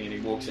everything, and he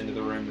walks into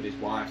the room with his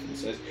wife and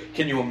says,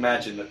 "Can you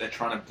imagine that they're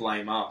trying to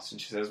blame us?" And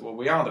she says, "Well,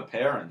 we are the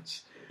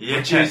parents." Yeah.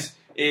 Which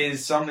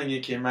is something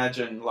you can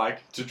imagine,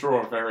 like, to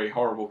draw a very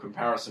horrible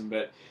comparison,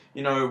 but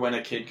you know when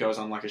a kid goes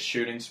on like a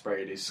shooting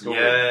spree at his school.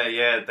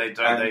 Yeah, they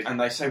don't. And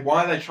they say,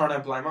 why are they trying to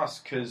blame us?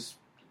 Because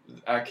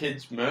our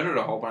kids murdered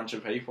a whole bunch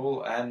of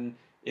people, and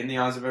in the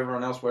eyes of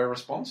everyone else, we're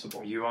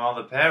responsible. You are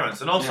the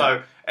parents. And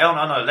also,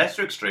 on a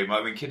lesser extreme,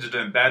 like when kids are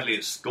doing badly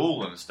at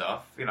school and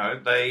stuff, you know,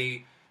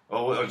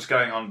 or just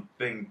going on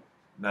being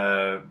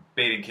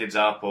beating kids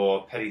up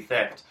or petty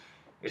theft,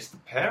 it's the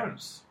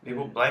parents.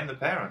 People blame the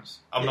parents.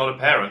 I'm not a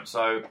parent,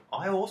 so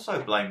I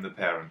also blame the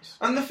parents.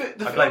 And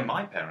I blame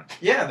my parents.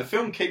 Yeah, the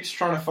film keeps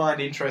trying to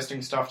find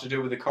interesting stuff to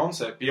do with the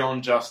concept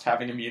beyond just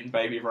having a mutant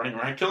baby running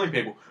around killing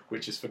people,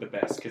 which is for the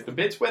best, because the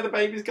bits where the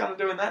baby's kind of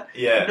doing that,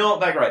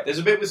 not that great. There's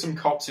a bit with some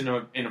cops in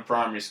a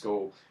primary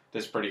school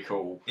that's pretty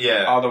cool.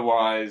 Yeah.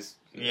 Otherwise,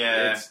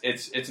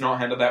 it's not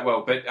handled that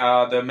well. But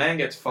the man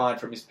gets fired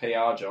from his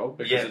PR job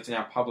because it's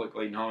now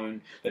publicly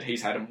known that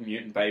he's had a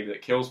mutant baby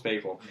that kills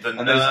people. The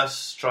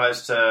nurse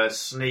tries to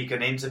sneak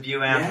an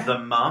interview out of the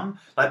mum.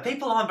 Like,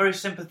 people aren't very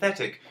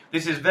sympathetic.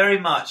 This is very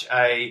much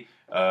a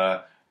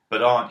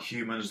but aren't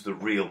humans the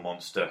real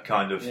monster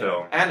kind of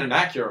film. And an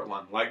accurate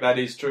one. Like, that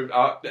is true.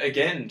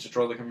 Again, to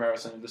draw the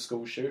comparison of the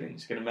school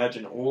shootings, you can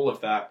imagine all of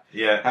that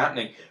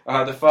happening.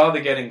 The father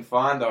getting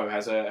fined, though,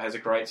 has a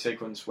great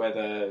sequence where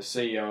the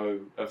CEO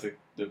of the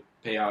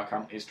PR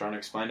company is trying to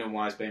explain to him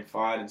why he's been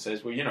fired and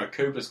says, well, you know,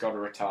 Cooper's got a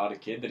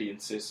retarded kid that he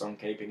insists on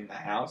keeping in the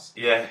house.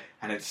 Yeah.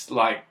 And it's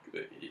like,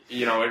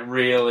 you know, it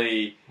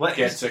really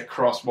gets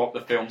across what the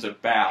film's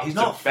about. He's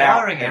not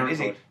firing him, is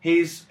he? He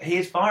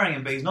is firing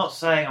him, but he's not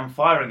saying, I'm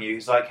firing you.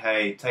 He's like,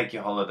 hey, take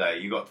your holiday.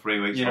 You got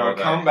 3 weeks holiday. You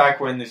know, come back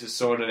when this is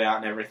sorted out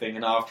and everything.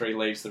 And after he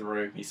leaves the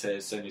room, he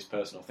says, send his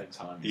personal things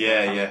home. He's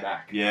not coming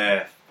back.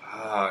 Yeah,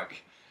 fuck.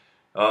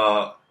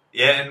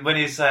 And when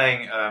he's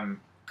saying...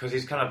 because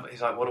he's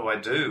like, what do I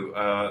do?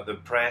 The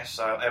press,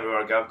 everywhere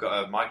I go, I've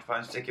got a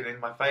microphone sticking in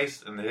my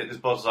face, and his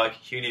boss is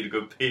like, you need a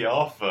good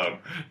PR firm.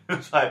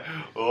 It's like,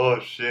 oh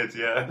shit,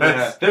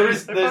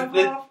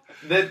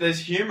 There's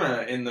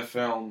humour in the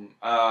film,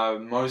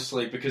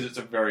 mostly because it's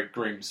a very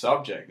grim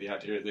subject. The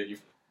idea that the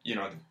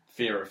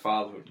fear of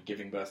fatherhood and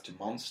giving birth to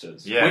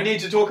monsters. Yeah. We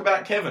need to talk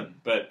about Kevin,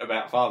 but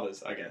about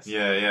fathers, I guess.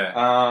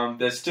 Yeah.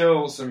 There's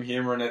still some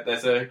humour in it.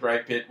 There's a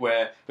great bit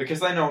where,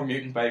 because they know a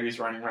mutant baby's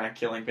running around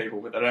killing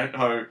people, but they don't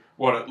know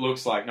what it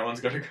looks like. No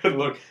one's got a good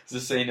look.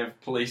 There's a scene of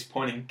police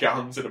pointing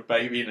guns at a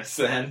baby in a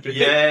sand pit.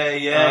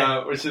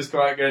 Which is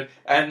quite good.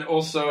 And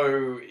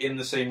also, in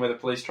the scene where the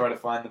police try to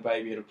find the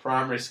baby at a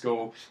primary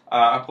school,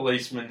 a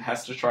policeman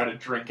has to try to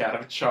drink out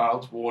of a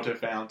child's water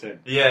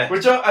fountain. Yeah.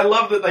 Which I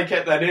love that they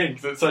kept that in,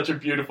 because it's such a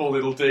beautiful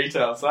little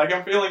detail. It's like,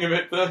 I'm feeling a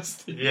bit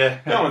thirsty. Yeah.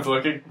 No one's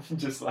looking.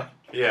 Just like,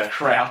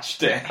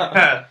 crouched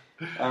down.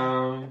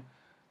 And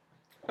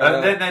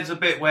then there's a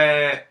bit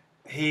where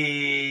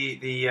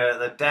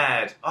the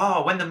dad,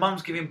 when the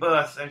mum's giving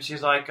birth, and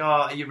she's like,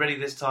 are you ready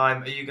this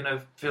time? Are you going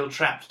to feel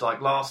trapped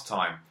like last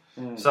time?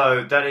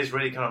 So that is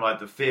really kind of like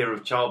the fear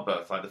of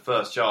childbirth. Like the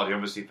first child, he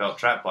obviously felt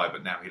trapped by,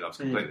 but now he loves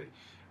completely.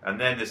 And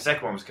then the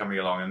second one was coming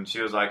along, and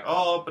she was like,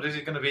 but is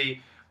it going to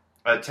be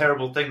a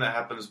terrible thing that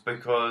happens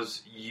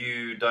because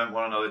you don't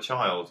want another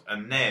child?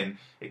 And then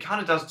it kind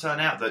of does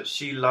turn out that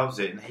she loves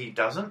it and he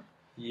doesn't.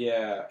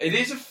 Yeah. It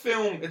is a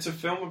film. It's a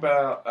film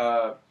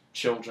about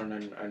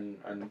children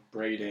and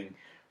breeding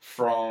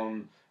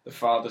from the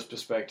father's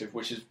perspective,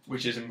 which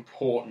is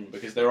important,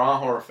 because there are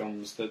horror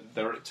films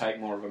that take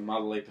more of a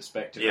motherly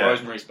perspective.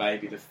 Rosemary's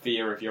Baby, the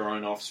fear of your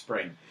own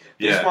offspring.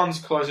 This one's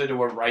closer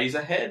to a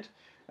Eraserhead.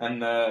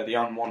 and the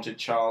unwanted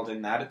child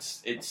in that.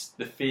 It's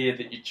the fear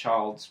that your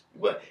child's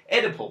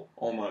Oedipal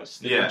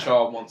almost. That your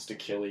child wants to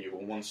kill you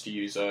or wants to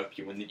usurp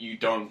you, and that you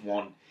don't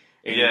want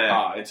any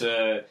part. It's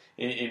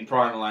in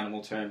primal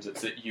animal terms,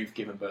 it's that you've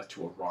given birth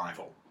to a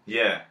rival.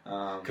 Yeah,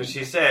 because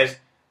she said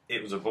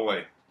it was a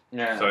boy.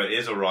 Yeah. So it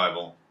is a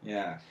rival.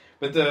 Yeah.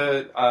 But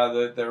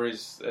there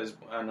is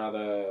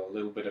another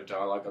little bit of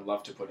dialogue I'd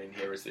love to put in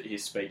here is that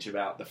his speech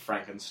about the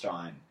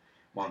Frankenstein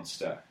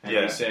monster. And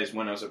he says,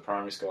 when I was at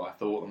primary school, I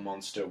thought the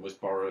monster was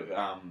Boris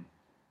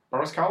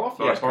Karloff?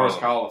 Boris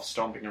Karloff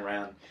stomping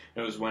around.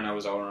 It was when I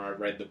was older and I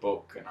read the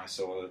book and I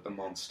saw that the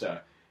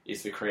monster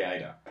is the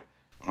creator.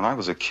 When I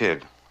was a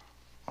kid,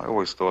 I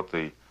always thought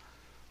the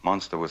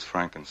monster was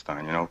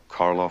Frankenstein. You know,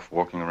 Karloff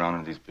walking around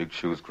in these big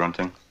shoes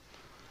grunting.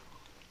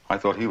 I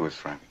thought he was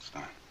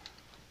Frankenstein.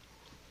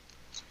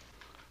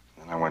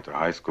 Then I went to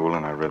high school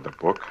and I read the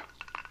book,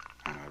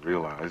 and I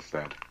realized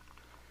that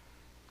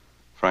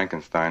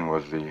Frankenstein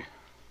was the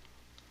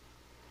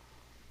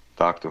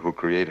doctor who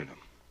created him.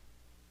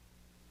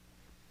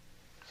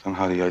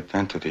 Somehow the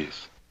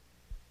identities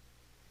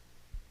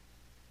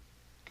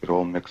get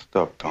all mixed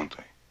up, don't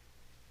they?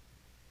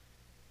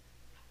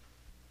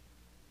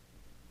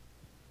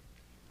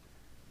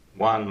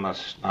 One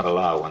must not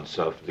allow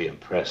oneself to be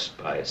impressed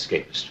by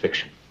escapist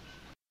fiction.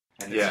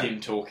 And it's him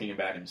talking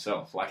about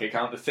himself. Like,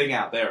 the thing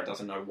out there, it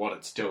doesn't know what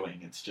it's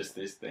doing. It's just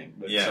this thing.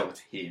 But so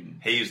it's him.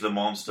 He's the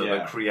monster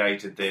that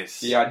created this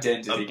the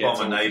identity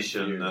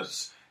abomination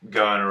that's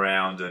going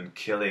around and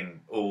killing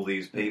all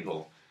these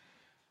people.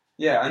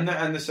 Yeah,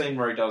 and the scene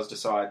where he does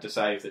decide to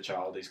save the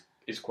child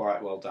is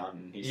quite well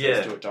done. He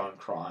says to it, don't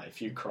cry.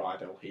 If you cry,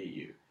 they'll hear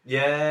you.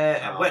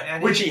 Yeah.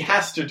 Which he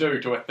has to do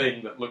to a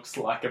thing that looks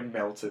like a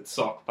melted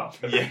sock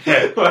puppet.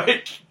 Yeah. But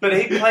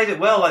he played it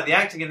well. Like, the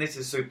acting in this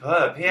is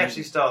superb. He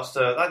actually starts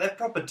to... Like, there are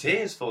proper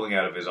tears falling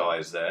out of his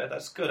eyes there.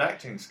 That's good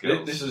acting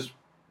skills. This is...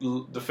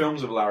 The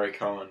films of Larry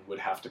Cohen would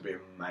have to be a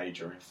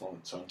major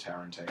influence on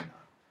Tarantino.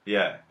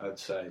 Yeah. I'd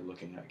say,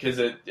 looking at... Because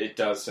it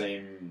does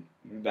seem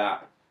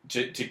that...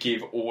 To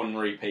give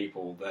ordinary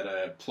people that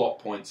are plot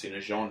points in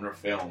a genre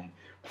film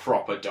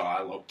proper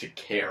dialogue to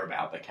care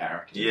about the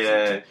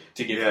characters,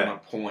 to give them a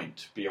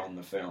point beyond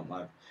the film.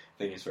 I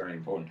think it's very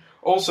important.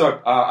 Also,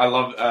 I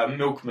love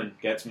Milkman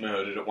gets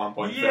murdered at one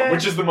point in the film,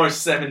 which is the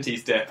most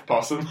 70s death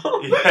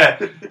possible.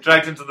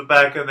 Dragged into the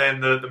back and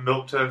then the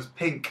milk turns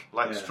pink,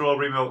 like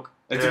strawberry milk.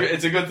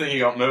 It's a good thing he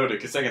got murdered,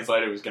 because seconds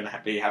later he was going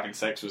to be having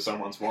sex with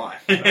someone's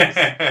wife.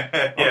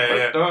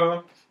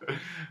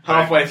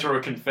 Halfway through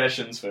a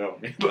Confessions film.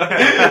 The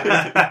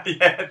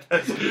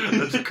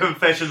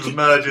Confessions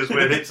merges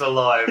with It's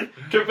Alive.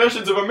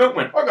 Confessions of a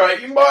Milkman. I got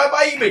eaten by a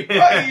baby.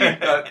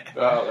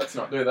 Let's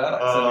not do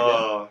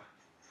that.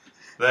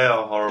 They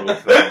are horrible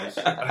films.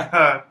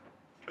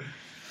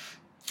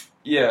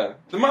 Yeah.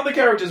 The mother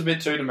character's a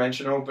bit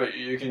two-dimensional, but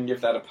you can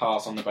give that a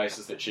pass on the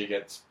basis that she's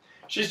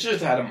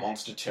just had a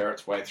monster tear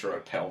its way through her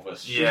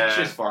pelvis.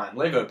 She's fine.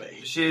 Leave her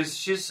be.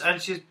 She's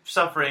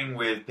suffering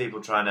with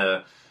people trying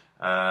to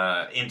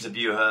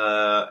interview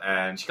her,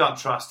 and she can't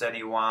trust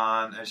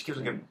anyone, and she keeps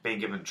being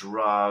given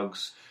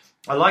drugs.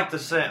 I like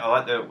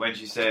when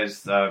she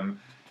says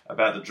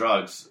about the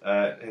drugs.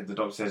 The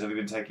doctor says, "Have you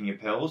been taking your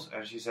pills?"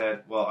 And she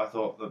said, "Well, I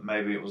thought that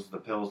maybe it was the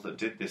pills that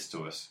did this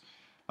to us,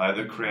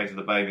 that created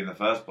the baby in the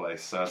first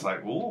place." So it's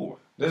like, ooh.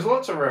 There's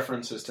lots of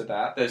references to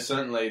that. There's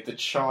certainly the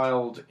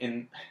child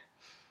in...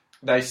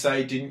 They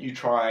say, didn't you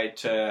try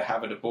to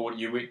have it aborted?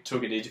 You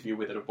took an interview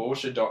with an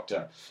abortion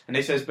doctor. And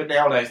he says, but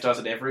nowadays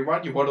doesn't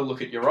everyone? You want to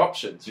look at your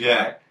options,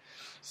 right?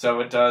 So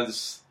it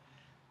does...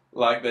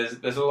 Like,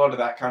 there's a lot of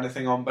that kind of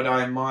thing on, but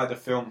I admire the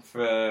film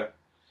for...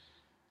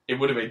 It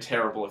would have been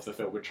terrible if the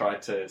film had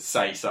tried to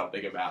say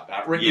something about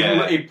that.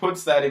 It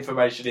puts that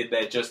information in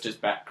there just as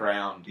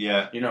background.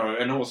 Yeah. You know,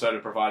 and also to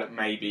provide it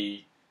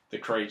maybe... The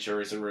creature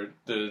is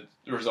the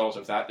result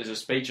of that. There's a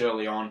speech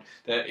early on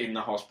that in the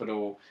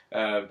hospital,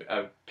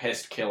 a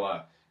pest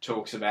killer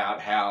talks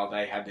about how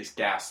they had this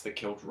gas that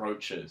killed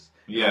roaches.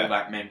 Yeah. All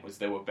that meant was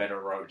there were better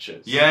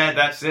roaches. Yeah,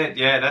 that's it.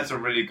 Yeah, that's a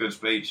really good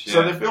speech. Yeah.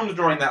 So the film's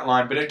drawing that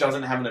line, but it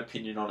doesn't have an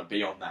opinion on it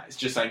beyond that. It's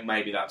just saying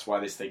maybe that's why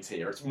this thing's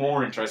here. It's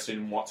more interested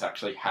in what's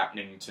actually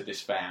happening to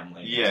this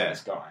family, to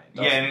this guy.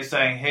 And it's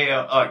saying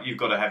here, you've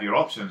got to have your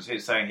options.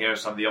 It's saying here are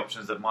some of the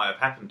options that might have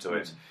happened to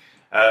it.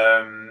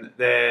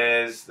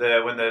 There's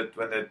when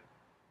the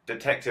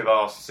detective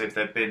asks if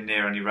they've been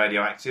near any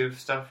radioactive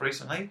stuff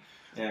recently.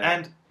 Yeah.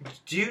 And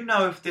do you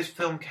know if this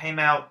film came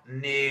out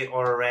near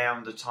or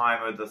around the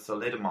time of the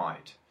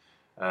thalidomide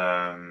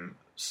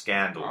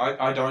scandal?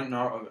 I don't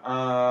know.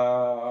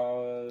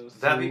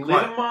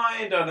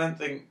 Thalidomide, I don't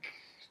think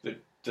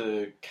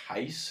the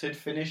case had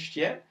finished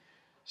yet.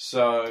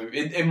 So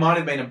it might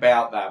have been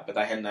about that, but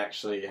they hadn't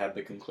actually had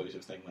the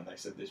conclusive thing when they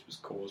said this was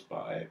caused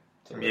by...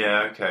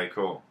 Yeah, okay,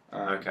 cool.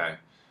 Okay.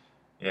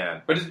 Yeah.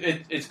 But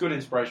it's good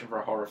inspiration for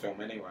a horror film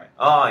anyway.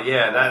 Oh,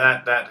 yeah,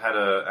 that had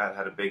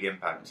a big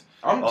impact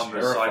on the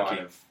terrified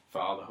psyche of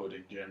fatherhood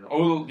in general.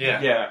 Oh,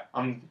 yeah.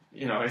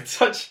 It's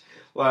such...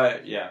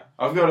 Like, yeah,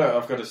 I've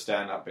got a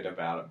stand-up bit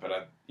about it,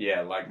 but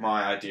like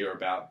my idea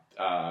about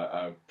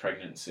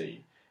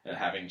pregnancy and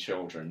having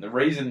children. The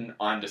reason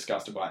I'm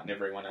disgusted by it and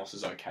everyone else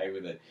is okay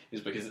with it is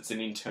because it's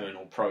an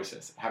internal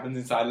process. It happens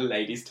inside a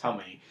lady's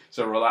tummy,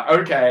 so we're like,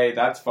 okay,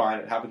 that's fine.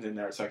 It happens in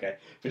there, it's okay.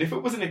 But if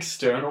it was an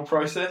external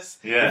process,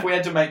 if we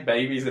had to make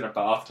babies in a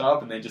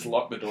bathtub and then just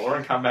lock the door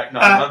and come back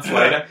 9 months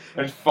later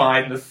and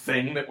find the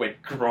thing that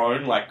we'd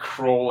grown, like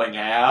crawling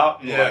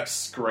out, like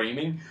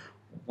screaming,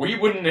 we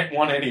wouldn't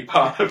want any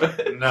part of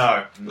it.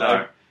 No.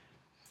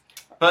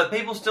 But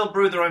people still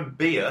brew their own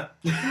beer.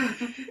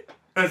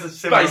 It's a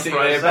similar basically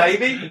process. A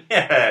baby.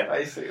 Yeah.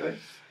 Basically.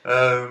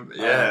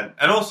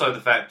 And also the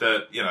fact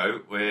that,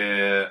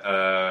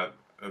 we're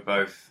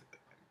both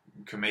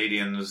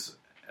comedians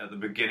at the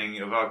beginning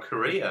of our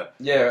career.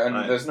 Yeah,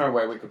 and there's no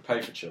way we could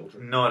pay for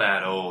children. Not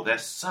at all. They're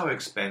so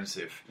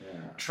expensive.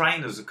 Yeah.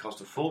 Trainers cost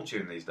a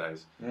fortune these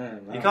days. Yeah,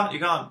 no. You can't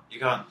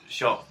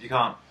shop. You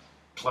can't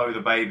clothe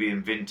a baby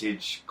in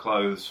vintage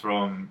clothes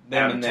from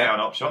downtown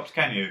op shops,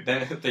 can you?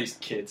 These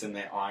kids and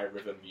their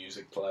iRiver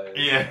music players.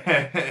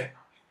 Yeah.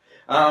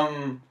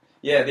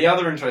 The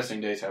other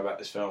interesting detail about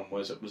this film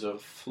was it was a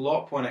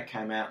flop when it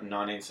came out in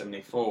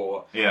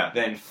 1974. Yeah.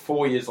 Then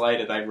 4 years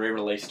later, they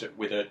re-released it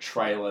with a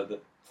trailer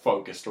that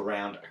focused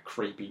around a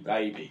creepy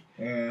baby.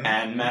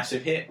 And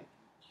massive hit.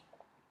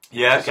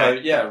 Yeah,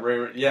 okay.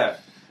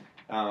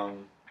 So,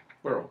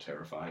 we're all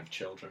terrified of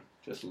children.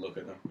 Just look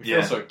at them. We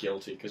feel so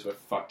guilty because we've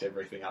fucked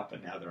everything up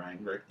and now they're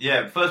angry.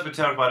 Yeah, first we're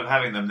terrified of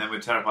having them, then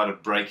we're terrified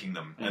of breaking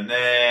them. And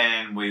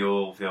then we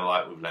all feel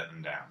like we've let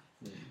them down.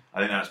 I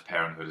think that's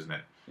parenthood, isn't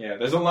it? Yeah,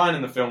 there's a line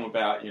in the film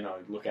about,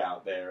 look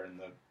out there in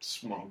the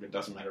smog. It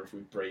doesn't matter if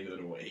we breathe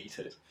it or eat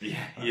it.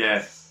 Yeah,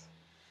 yes.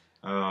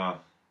 So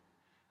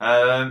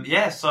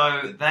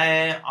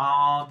there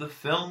are the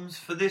films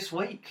for this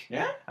week.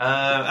 Yeah?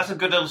 That's a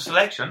good little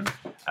selection.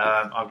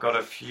 I've got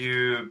a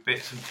few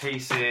bits and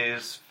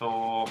pieces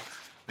for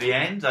the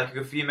end, like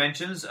a few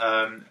mentions.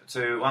 One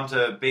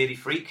to Beardy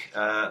Freak.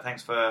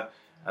 Thanks for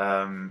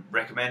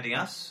recommending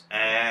us.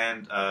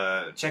 And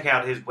check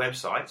out his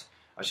website.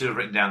 I should have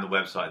written down the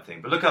website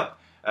thing. But look up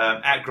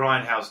at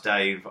Grindhouse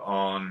Dave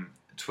on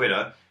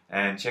Twitter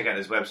and check out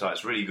his website.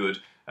 It's really good.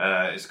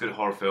 It's good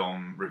horror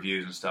film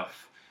reviews and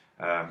stuff.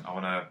 I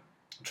want to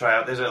try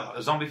out. There's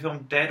a zombie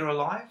film, Dead or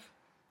Alive.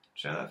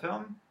 Show that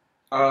film?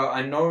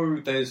 I know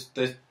there's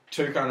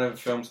two kind of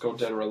films called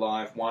Dead or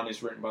Alive. One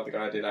is written by the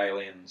guy who did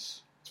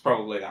Aliens. It's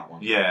probably that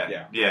one.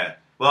 Yeah.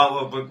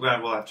 Well,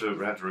 we'll have to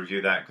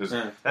review that because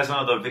that's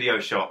another video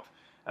shop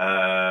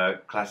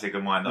classic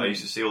of mine that I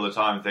used to see all the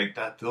time and think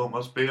that film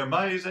must be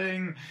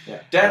amazing.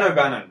 Yeah, Dan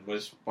O'Bannon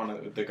was one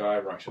of the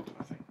guy who wrote it,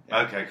 I think.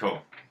 Yeah. Okay, cool.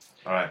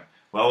 All right.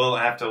 Well, we'll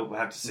have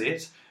to see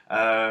it.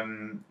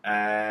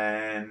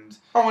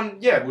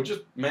 We'll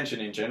just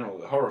mention in general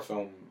the horror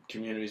film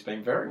community's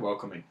been very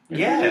welcoming.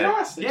 Yeah, really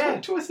nice. They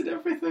talk to us and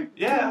everything.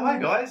 Yeah, hi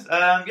guys.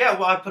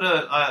 I put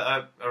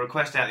a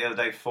request out the other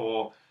day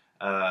for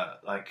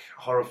like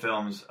horror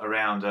films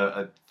around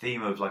a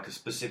theme of like a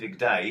specific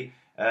day,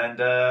 and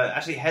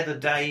actually Heather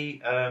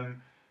Day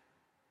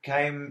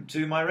came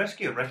to my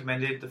rescue and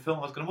recommended the film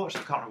I was going to watch. I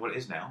can't remember what it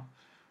is now.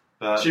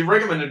 But she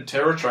recommended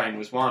Terror Train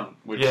was one,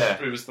 which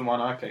it was the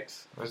one I picked.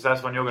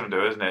 That's one you're going to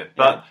do, isn't it?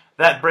 But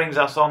that brings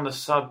us onto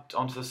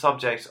the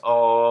subject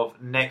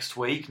of next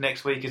week.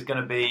 Next week is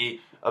going to be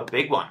a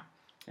big one,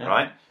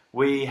 right?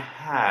 We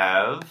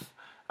have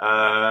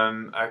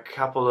a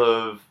couple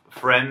of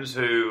friends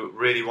who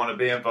really want to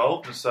be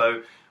involved, and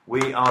so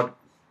we are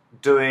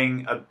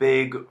doing a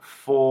big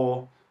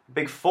horror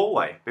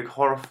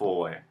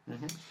four-way.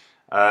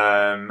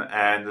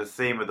 And the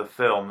theme of the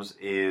films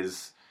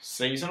is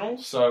seasonal,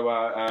 so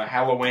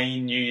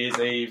Halloween, New Year's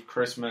Eve,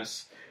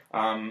 Christmas,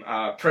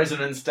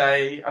 President's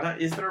Day.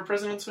 Is there a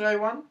President's Day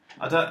one?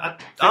 I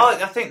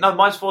think no.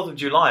 Mine's 4th of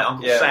July.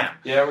 Uncle Sam.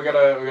 Yeah, we got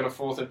a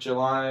 4th of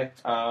July.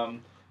 I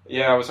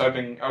was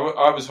hoping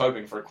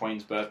for a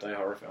Queen's Birthday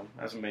horror film.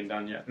 Hasn't been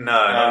done yet. No,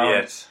 not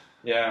yet.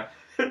 Yeah.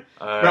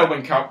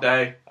 Melbourne Cup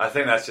Day. I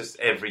think that's just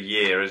every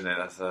year, isn't it?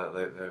 That's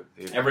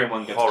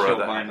everyone gets killed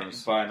by an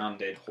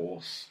undead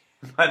horse.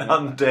 An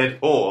undead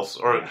horse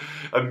or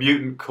a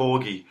mutant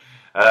corgi.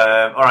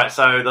 Alright,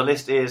 so the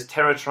list is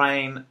Terror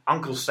Train,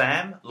 Uncle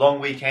Sam,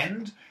 Long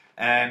Weekend,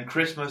 and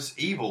Christmas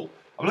Evil.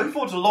 I'm looking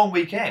forward to Long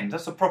Weekend.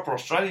 That's a proper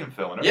Australian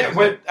film.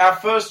 We're our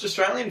first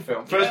Australian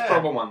film. First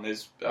proper one. I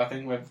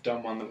think we've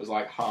done one that was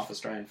like half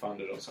Australian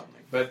funded or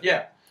something. But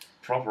yeah.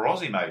 Proper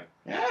Aussie, mate.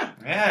 Yeah.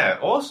 Yeah,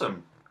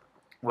 awesome.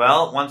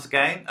 Well, once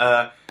again,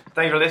 thank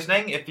you for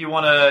listening. If you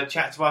want to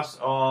chat to us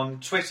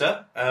on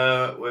Twitter,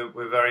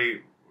 we're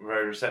very,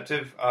 very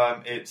receptive.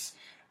 It's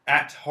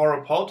at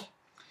HorrorPod.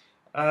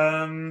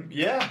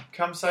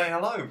 Come say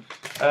hello.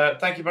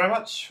 Thank you very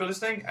much for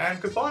listening,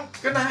 and goodbye.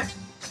 Good night.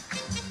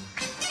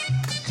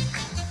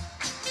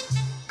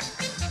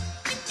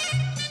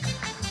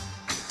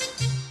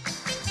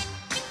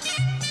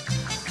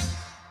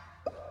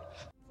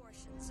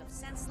 Portions of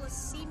senseless,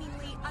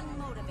 seemingly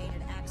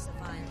unmotivated acts of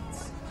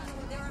violence.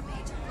 There are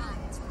major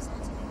violence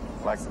resulting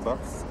in... Like the book?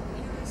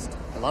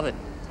 I love it.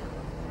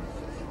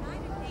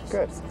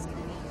 Good.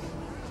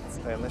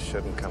 Then this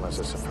shouldn't come as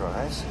a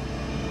surprise.